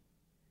say,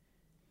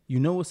 you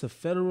know, it's a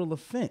federal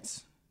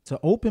offense to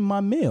open my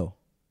mail.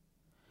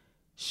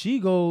 She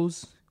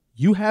goes,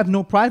 you have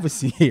no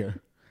privacy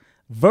here.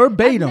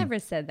 Verbatim. I've never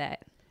said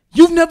that.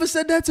 You've never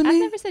said that to me? I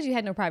never said you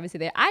had no privacy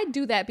there. I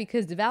do that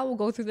because DeVal will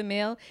go through the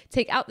mail,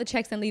 take out the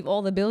checks, and leave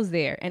all the bills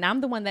there. And I'm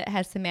the one that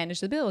has to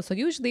manage the bills. So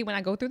usually when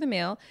I go through the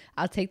mail,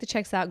 I'll take the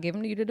checks out, give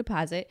them to you to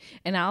deposit,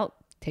 and I'll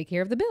take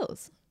care of the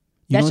bills.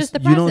 That's just the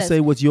process. You don't say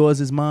what's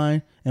yours is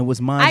mine and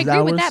what's mine is ours? I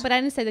agree with that, but I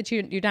didn't say that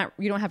you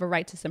don't have a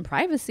right to some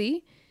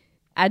privacy.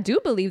 I do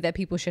believe that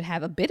people should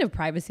have a bit of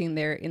privacy in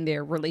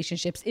their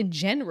relationships in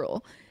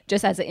general.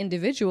 Just as an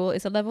individual,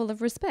 it's a level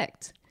of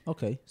respect.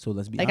 Okay, so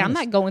let's be honest. Like, I'm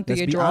not going through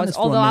your drawers,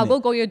 although I will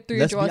go through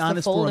your drawers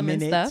to fold them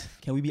and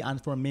stuff. Can we be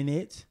honest for a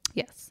minute?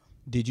 Yes.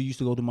 Did you used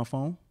to go through my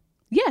phone?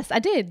 Yes, I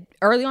did.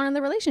 Early on in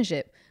the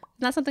relationship.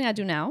 Not something I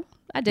do now.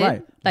 I did.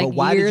 Right. Like but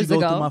why years did you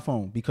go ago. through my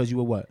phone? Because you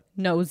were what?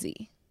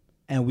 Nosy.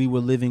 And we were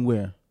living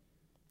where?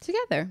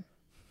 Together.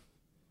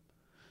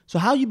 So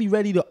how you be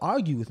ready to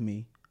argue with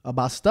me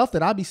about stuff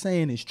that I be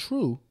saying is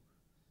true,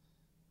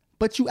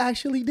 but you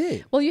actually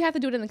did? Well, you have to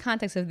do it in the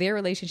context of their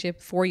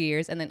relationship 4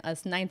 years and then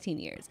us 19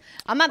 years.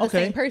 I'm not the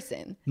same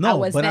person. No, I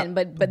was then,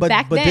 but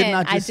back then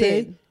I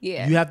did.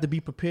 Yeah. You have to be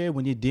prepared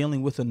when you're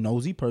dealing with a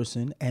nosy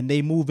person and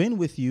they move in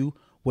with you.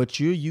 What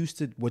you're used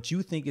to, what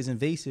you think is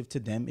invasive to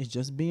them is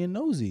just being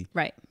nosy.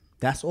 Right.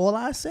 That's all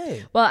I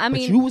said. Well, I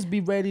mean, but you was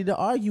be ready to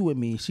argue with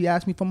me. She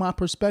asked me for my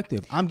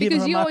perspective. I'm giving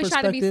her my perspective. Because you always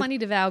try to be funny,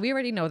 DeVal. We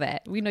already know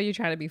that. We know you're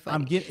trying to be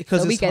funny.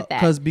 So we get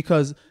that.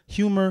 Because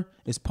humor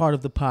is part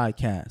of the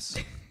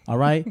podcast. All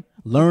right?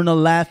 Learn to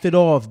laugh it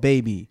off,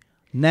 baby.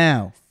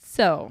 Now,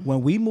 so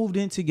when we moved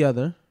in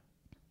together,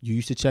 you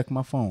used to check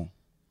my phone,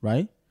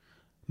 right?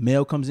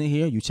 Mail comes in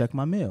here, you check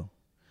my mail.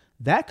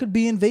 That could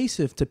be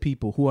invasive to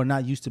people who are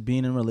not used to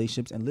being in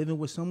relationships and living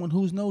with someone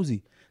who's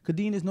nosy.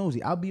 Kadeen is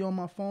nosy. I'll be on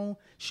my phone.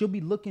 She'll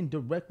be looking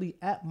directly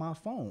at my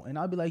phone. And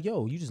I'll be like,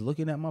 yo, you just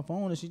looking at my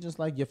phone? And she's just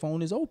like, your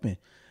phone is open.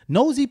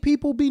 Nosy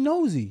people be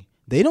nosy.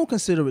 They don't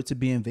consider it to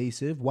be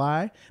invasive.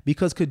 Why?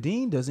 Because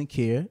Kadeen doesn't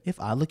care if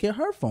I look at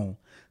her phone.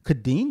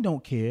 Kadeen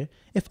don't care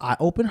if I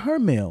open her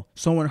mail.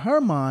 So in her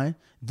mind,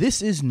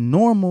 this is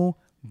normal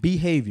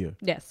behavior.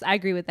 Yes, I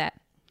agree with that.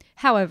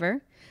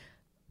 However,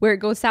 where it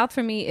goes south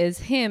for me is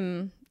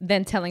him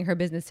then telling her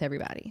business to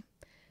everybody.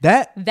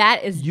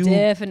 That is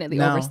definitely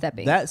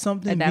overstepping. That's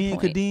something me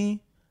and Kadeen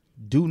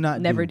do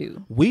not never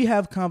do. We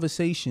have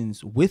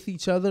conversations with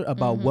each other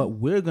about what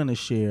we're going to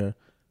share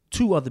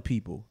to other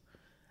people.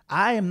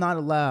 I am not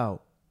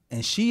allowed,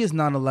 and she is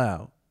not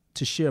allowed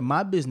to share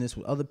my business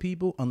with other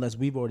people unless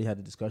we've already had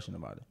a discussion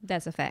about it.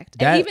 That's a fact.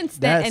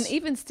 That- and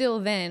even still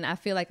then, I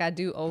feel like I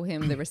do owe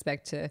him the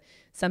respect to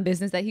some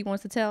business that he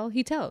wants to tell,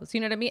 he tells. You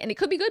know what I mean? And it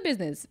could be good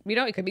business.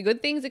 It could be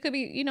good things. It could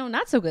be,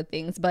 not so good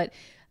things. But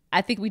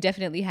I think we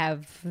definitely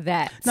have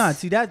that. Nah,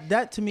 see,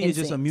 that to me is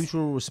just a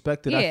mutual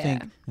respect that I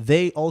think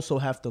they also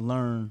have to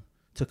learn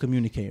to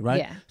communicate, right?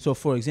 Yeah. So,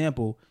 for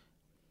example,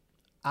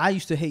 I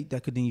used to hate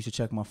that Kadeen used to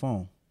check my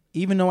phone.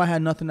 Even though I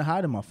had nothing to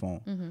hide in my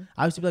phone.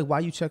 I used to be like, why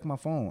you check my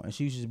phone? And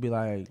she used to be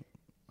like,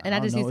 and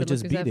I just know, used to it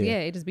just be there. Yeah,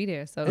 it just be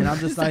there. So and I'm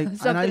just like,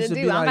 and I used to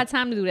be I don't like, got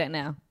time to do that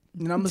now.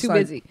 and I'm just too like,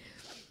 busy.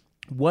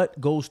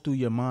 What goes through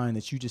your mind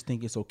that you just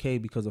think it's okay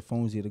because the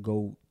phone's here to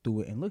go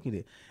through it and look at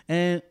it?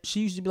 And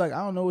she used to be like, I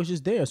don't know, it's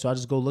just there. So I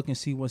just go look and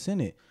see what's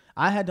in it.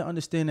 I had to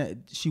understand that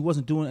she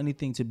wasn't doing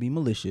anything to be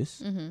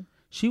malicious.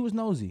 She was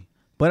nosy.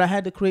 But I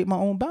had to create my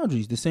own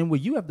boundaries, the same way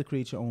you have to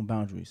create your own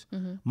boundaries.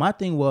 My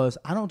thing was,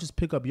 I don't just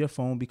pick up your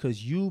phone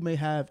because you may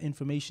have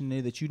information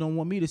there that you don't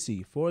want me to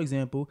see. For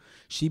example,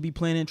 she be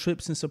planning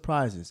trips and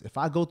surprises. If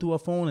I go through her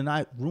phone and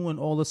I ruin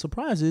all the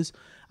surprises,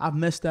 I've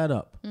messed that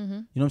up. You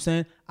know what I'm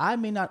saying? I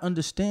may not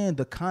understand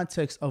the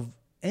context of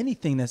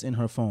anything that's in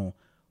her phone.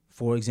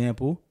 For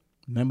example,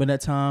 remember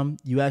that time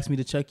you asked me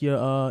to check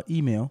your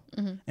email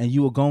and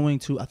you were going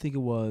to, I think it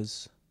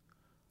was...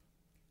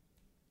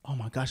 Oh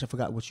my gosh, I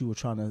forgot what you were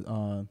trying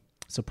to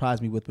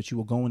surprise me with, but you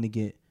were going to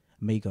get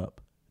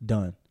makeup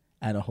done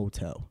at a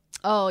hotel.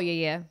 Oh,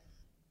 yeah.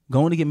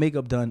 Going to get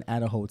makeup done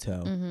at a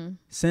hotel.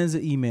 Sends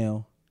an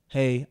email,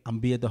 hey, I'm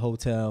be at the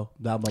hotel,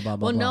 blah, blah, blah,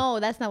 blah. Well, blah. no,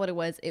 that's not what it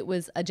was. It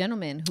was a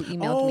gentleman who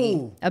emailed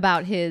me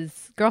about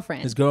his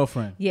girlfriend. His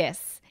girlfriend.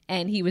 Yes.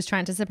 And he was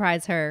trying to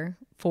surprise her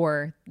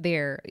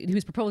he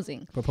was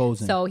proposing.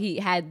 So he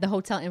had the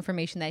hotel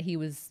information that we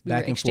were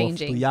exchanging. Forth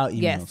through y'all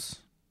emails. Yes.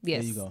 There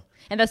you go.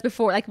 And that's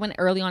before, like when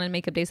early on in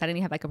Makeup Days, I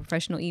didn't have like a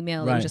professional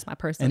email. Right. It was just my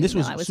personal email. And this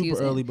email was I super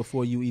using. early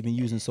before you even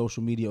using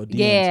social media or DMs.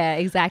 Yeah,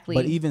 exactly.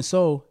 But even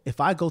so,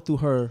 if I go through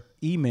her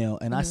email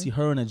and I see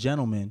her and a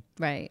gentleman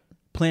right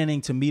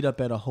planning to meet up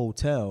at a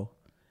hotel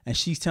and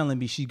she's telling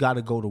me she got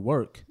to go to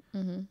work,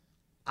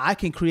 I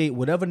can create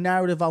whatever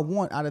narrative I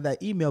want out of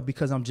that email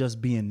because I'm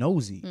just being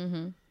nosy.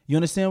 You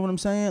understand what I'm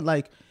saying?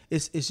 Like,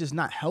 it's just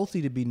not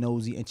healthy to be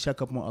nosy and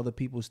check up on other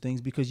people's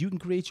things because you can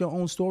create your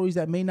own stories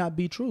that may not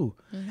be true.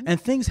 And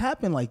things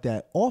happen like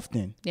that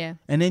often. Yeah.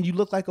 And then you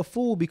look like a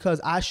fool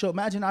because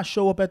imagine I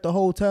show up at the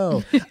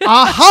hotel.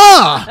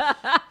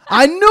 Aha!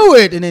 I knew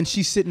it. And then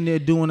she's sitting there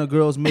doing a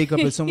girl's makeup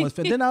at someone's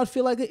face. Then I would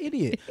feel like an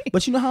idiot.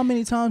 But you know how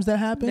many times that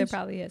happens? That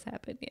probably has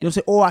happened. Yeah. You know what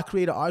I'm saying? Or I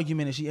create an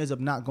argument and she ends up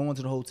not going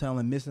to the hotel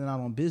and missing out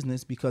on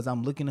business because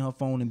I'm looking at her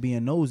phone and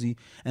being nosy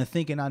and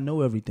thinking I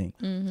know everything.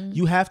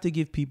 You have to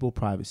give people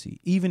privacy,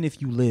 even if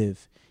you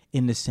live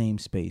in the same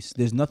space.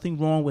 There's nothing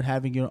wrong with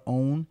having your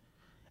own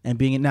and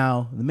being it.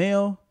 Now, the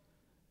male,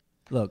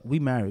 look, we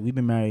married. We've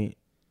been married.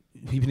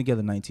 We've been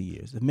together 19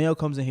 years. The mail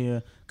comes in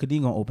here,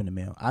 Kadeen gonna open the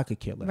mail. I could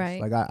care less.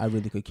 Right. Like I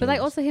really could care But like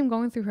less. also him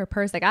going through her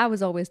purse. Like I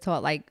was always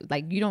taught like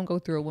you don't go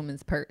through a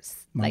woman's purse.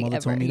 My like mother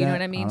ever. told me You know that.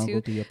 what I mean I don't too?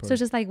 go through your So purse. it's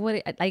just like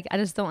I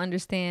just don't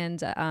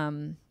understand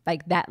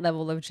like that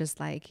level of just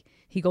like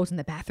he goes in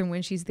the bathroom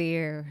when she's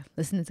there,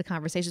 listening to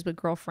conversations with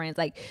girlfriends.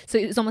 Like, so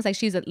it's almost like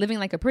she's living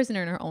like a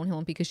prisoner in her own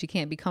home because she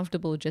can't be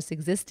comfortable just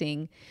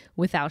existing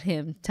without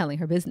him telling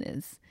her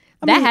business.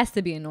 That has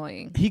to be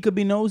annoying. He could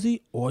be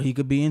nosy or he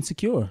could be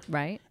insecure.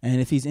 Right.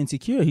 And if he's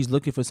insecure, he's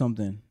looking for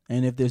something.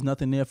 And if there's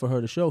nothing there for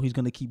her to show, he's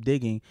going to keep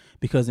digging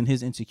because in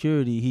his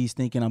insecurity, he's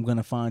thinking, I'm going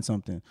to find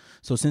something.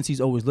 So since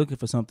he's always looking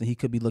for something, he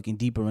could be looking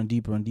deeper and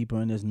deeper and deeper,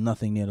 and there's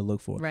nothing there to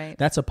look for. Right.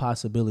 That's a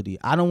possibility.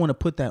 I don't want to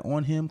put that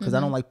on him because I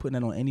don't like putting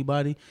that on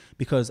anybody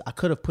because I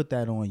could have put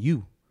that on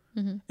you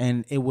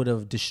and it would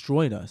have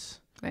destroyed us.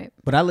 Right.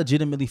 But I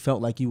legitimately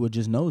felt like you were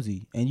just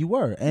nosy, and you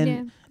were. And yeah.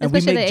 and we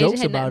Especially make the jokes age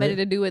had about nothing better it.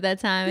 to do at that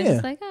time. It's Yeah.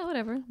 just like, oh,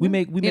 whatever. We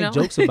make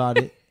jokes about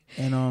it,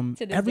 and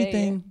To this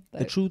everything.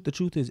 day, The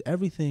truth is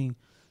everything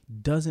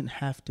doesn't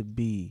have to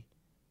be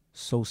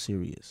so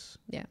serious.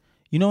 Yeah.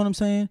 You know what I'm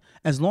saying?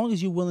 As long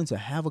as you're willing to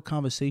have a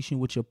conversation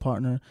with your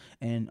partner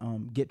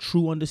and get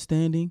true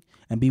understanding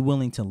and be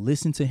willing to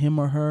listen to him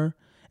or her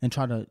and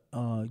try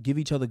to give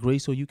each other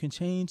grace so you can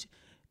change,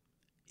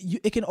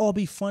 it can all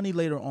be funny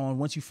later on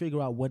once you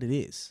figure out what it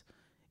is.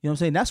 You know what I'm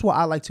saying? That's why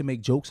I like to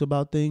make jokes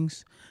about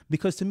things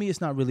because to me,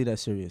 it's not really that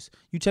serious.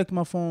 You checked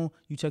my phone,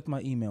 you checked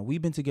my email.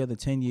 We've been together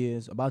 10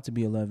 years, about to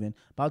be 11,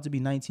 about to be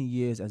 19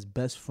 years as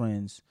best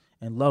friends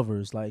and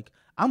lovers. Like,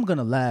 I'm going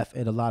to laugh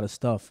at a lot of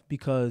stuff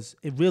because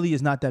it really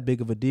is not that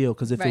big of a deal.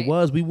 Because if it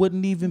was, we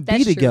wouldn't even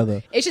be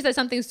together. True. It's just that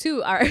some things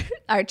too are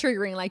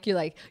triggering. Like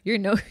you're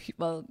no,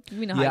 well,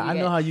 we know how you get. Yeah, I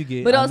know how you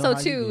get. But also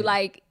too,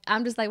 like,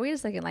 I'm just like, wait a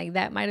second. Like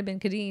that might've been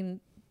Kadeen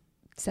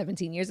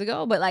 17 years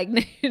ago. But like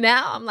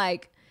now I'm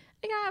like,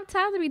 I don't have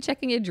time to be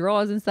checking your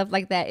drawers and stuff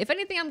like that. If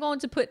anything, I'm going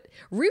to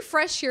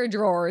refresh your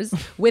drawers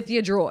with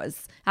your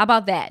drawers. How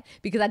about that?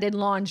 Because I did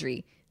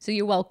laundry. So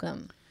you're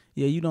welcome.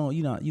 Yeah, you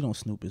don't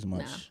snoop as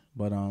much.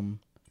 Nah. But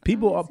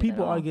people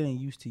are getting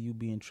used to you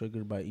being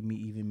triggered by me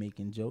even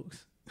making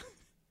jokes.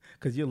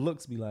 Because your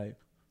looks be like.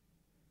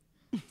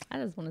 I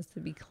just want us to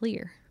be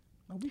clear.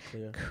 No, be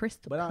clear.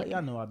 Crystal but clear.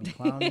 y'all know I be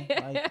clowning.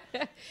 Like,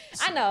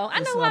 I know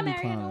who I'm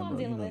married. I know who I'm bro.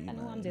 dealing with. I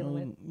know who I'm dealing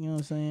with. You know what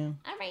I'm saying?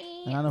 All right.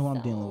 And I know who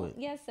I'm dealing with.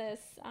 Yes, sis.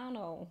 I don't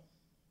know.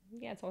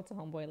 Yeah, talk to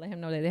homeboy. Let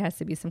him know that there has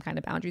to be some kind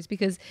of boundaries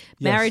because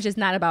marriage is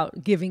not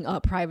about giving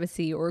up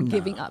privacy or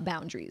giving up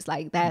boundaries.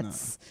 Like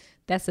that's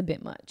a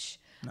bit much.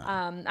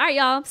 All right,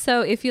 y'all. So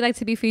if you'd like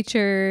to be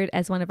featured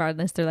as one of our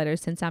listener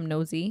letters, since I'm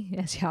nosy,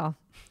 as y'all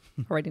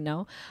already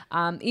know,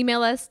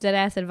 email us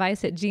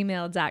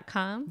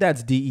deadassadvice@gmail.com.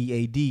 That's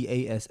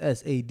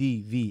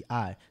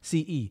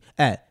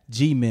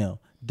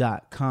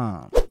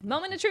DEADASSADVICE@gmail.com.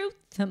 Moment of truth.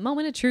 The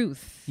moment of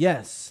truth.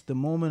 Yes, the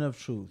moment of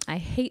truth. I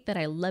hate that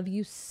I love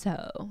you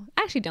so.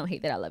 I actually don't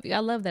hate that I love you. I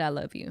love that I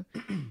love you.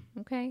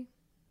 Okay.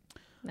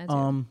 That's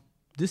it.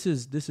 This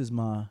is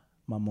my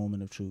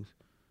moment of truth.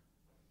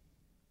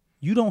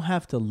 You don't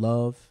have to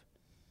love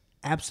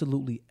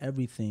absolutely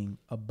everything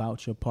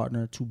about your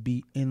partner to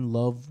be in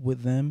love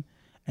with them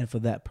and for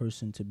that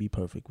person to be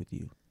perfect with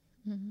you.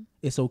 Mm-hmm.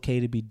 It's okay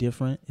to be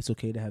different. It's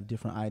okay to have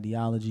different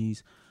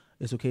ideologies.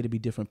 It's okay to be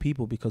different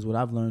people, because what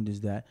I've learned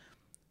is that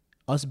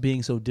us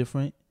being so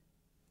different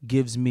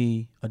gives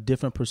me a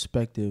different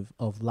perspective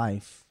of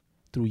life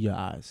through your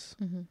eyes.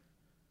 Mm-hmm.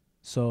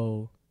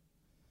 So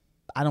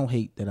I don't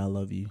hate that I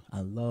love you.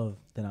 I love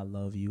that I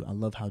love you. I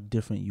love how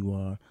different you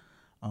are.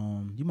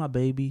 You my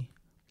baby.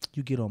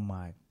 You get on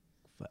my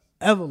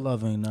forever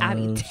loving nerves. I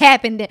be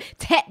tap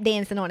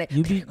dancing on it.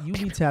 You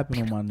be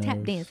tapping on my nerves.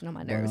 Tap dancing on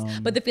my nerves.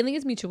 But the feeling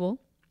is mutual.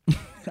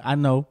 I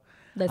know.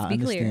 Let's be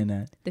clear. Understand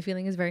that. The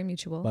feeling is very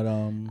mutual. But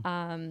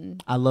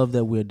I love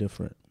that we're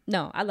different.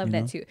 No, I love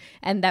that too.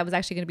 And that was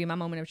actually going to be my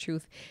moment of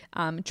truth.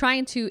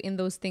 Trying to, in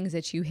those things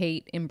that you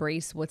hate,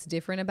 embrace what's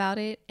different about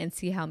it and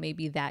see how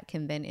maybe that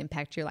can then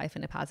impact your life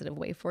in a positive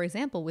way. For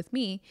example, with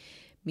me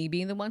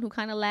being the one who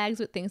kind of lags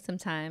with things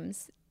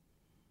sometimes,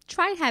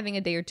 try having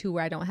a day or two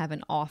where I don't have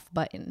an off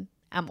button.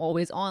 I'm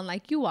always on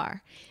like you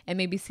are, and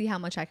maybe see how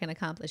much I can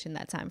accomplish in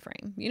that time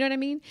frame. You know what I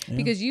mean? Yeah.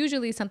 Because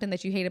usually something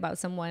that you hate about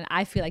someone,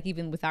 I feel like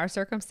even with our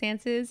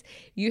circumstances,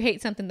 you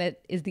hate something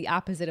that is the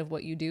opposite of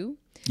what you do.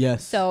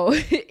 Yes. So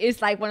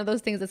it's like one of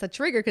those things that's a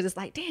trigger, because it's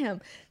like, damn,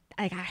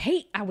 like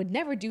I would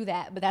never do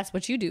that, but that's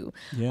what you do.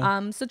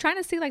 Yeah. So trying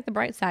to see like the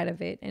bright side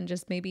of it, and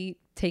just maybe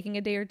taking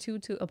a day or two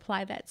to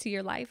apply that to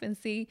your life and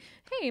see,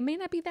 hey, it may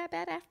not be that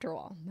bad after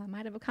all. I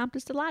might have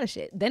accomplished a lot of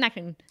shit. Then I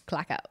can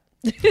clock out.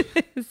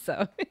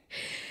 So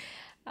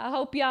I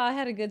hope y'all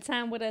had a good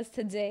time with us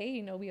today.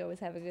 You know, we always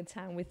have a good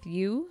time with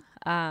you.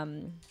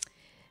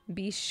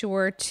 Be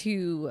sure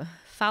to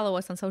follow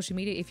us on social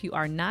media if you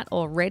are not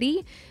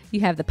already. You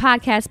have the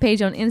podcast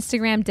page on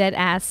Instagram,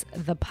 Deadass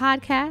the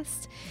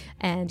Podcast.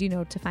 And you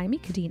know, to find me,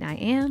 Kadeen, I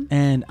am.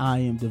 And I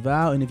am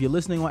Devout. And if you're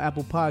listening on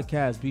Apple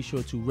Podcasts, be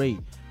sure to rate,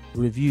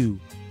 review,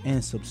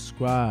 and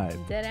subscribe.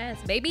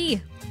 Deadass,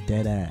 baby.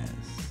 Deadass.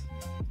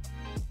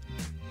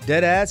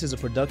 Deadass is a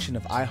production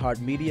of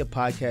iHeartMedia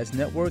Podcast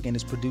Network and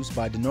is produced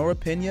by Denora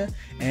Pena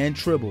and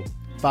Tribble.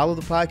 Follow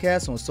the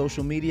podcast on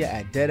social media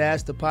at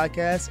Deadass the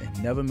Podcast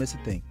and never miss a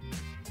thing.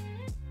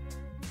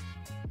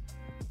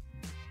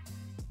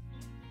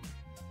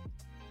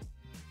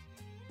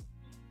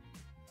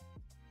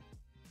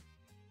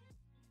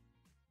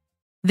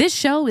 This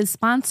show is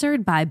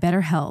sponsored by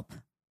BetterHelp.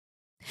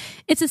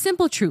 It's a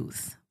simple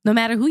truth. No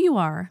matter who you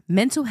are,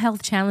 mental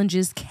health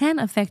challenges can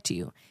affect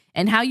you,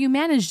 and how you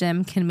manage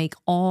them can make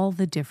all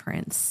the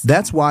difference.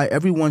 That's why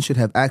everyone should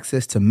have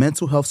access to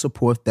mental health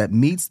support that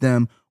meets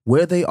them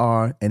where they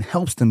are and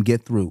helps them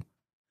get through.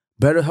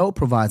 BetterHelp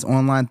provides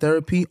online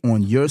therapy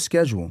on your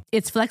schedule.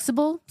 It's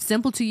flexible,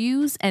 simple to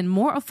use, and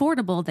more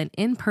affordable than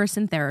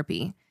in-person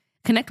therapy.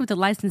 Connect with a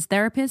licensed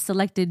therapist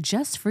selected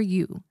just for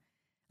you.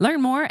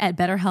 Learn more at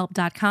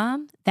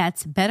BetterHelp.com.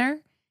 That's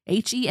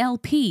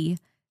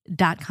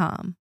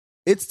BetterHelp.com.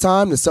 It's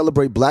time to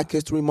celebrate Black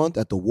History Month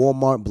at the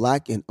Walmart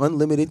Black and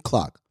Unlimited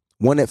Clock.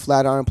 One at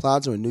Flatiron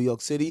Plaza in New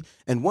York City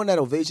and one at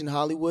Ovation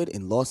Hollywood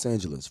in Los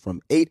Angeles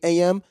from 8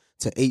 a.m.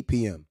 to 8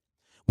 p.m.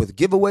 With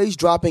giveaways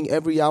dropping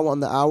every hour on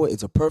the hour,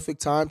 it's a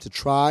perfect time to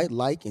try,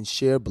 like, and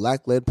share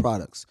Black-led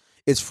products.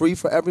 It's free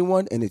for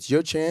everyone, and it's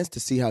your chance to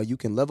see how you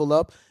can level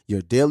up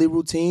your daily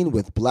routine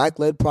with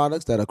Black-led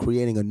products that are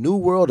creating a new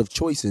world of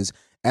choices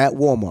at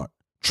Walmart.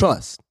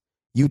 Trust,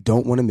 you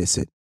don't want to miss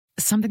it.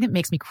 Something that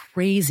makes me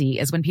crazy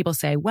is when people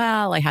say,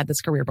 well, I had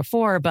this career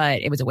before,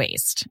 but it was a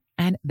waste.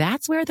 And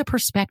that's where the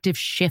perspective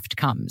shift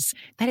comes,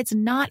 that it's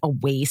not a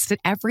waste, that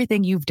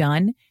everything you've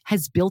done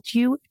has built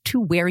you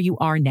to where you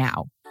are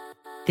now.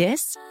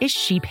 This is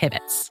She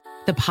Pivots,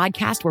 the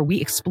podcast where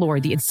we explore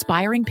the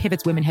inspiring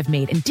pivots women have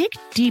made and dig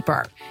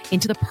deeper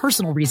into the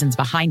personal reasons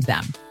behind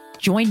them.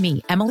 Join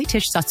me, Emily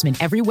Tish Sussman,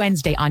 every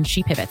Wednesday on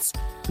She Pivots.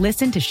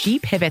 Listen to She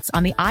Pivots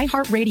on the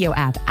iHeartRadio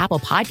app, Apple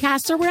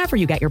Podcasts, or wherever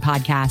you get your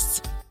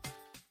podcasts.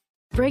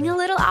 Bring a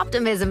little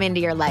optimism into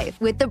your life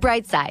with The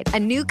Bright Side, a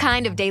new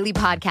kind of daily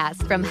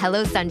podcast from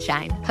Hello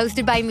Sunshine,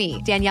 hosted by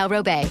me, Danielle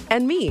Robay.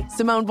 And me,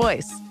 Simone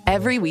Boyce.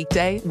 Every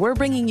weekday, we're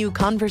bringing you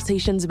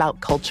conversations about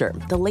culture,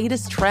 the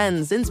latest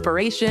trends,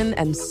 inspiration,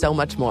 and so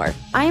much more.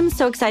 I am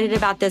so excited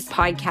about this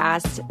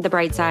podcast, The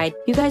Bright Side.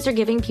 You guys are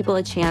giving people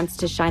a chance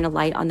to shine a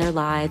light on their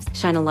lives,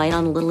 shine a light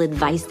on a little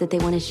advice that they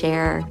want to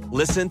share.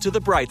 Listen to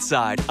The Bright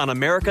Side on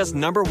America's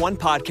 #1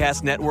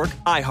 podcast network,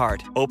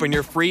 iHeart. Open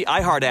your free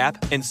iHeart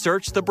app and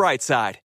search The Bright Side.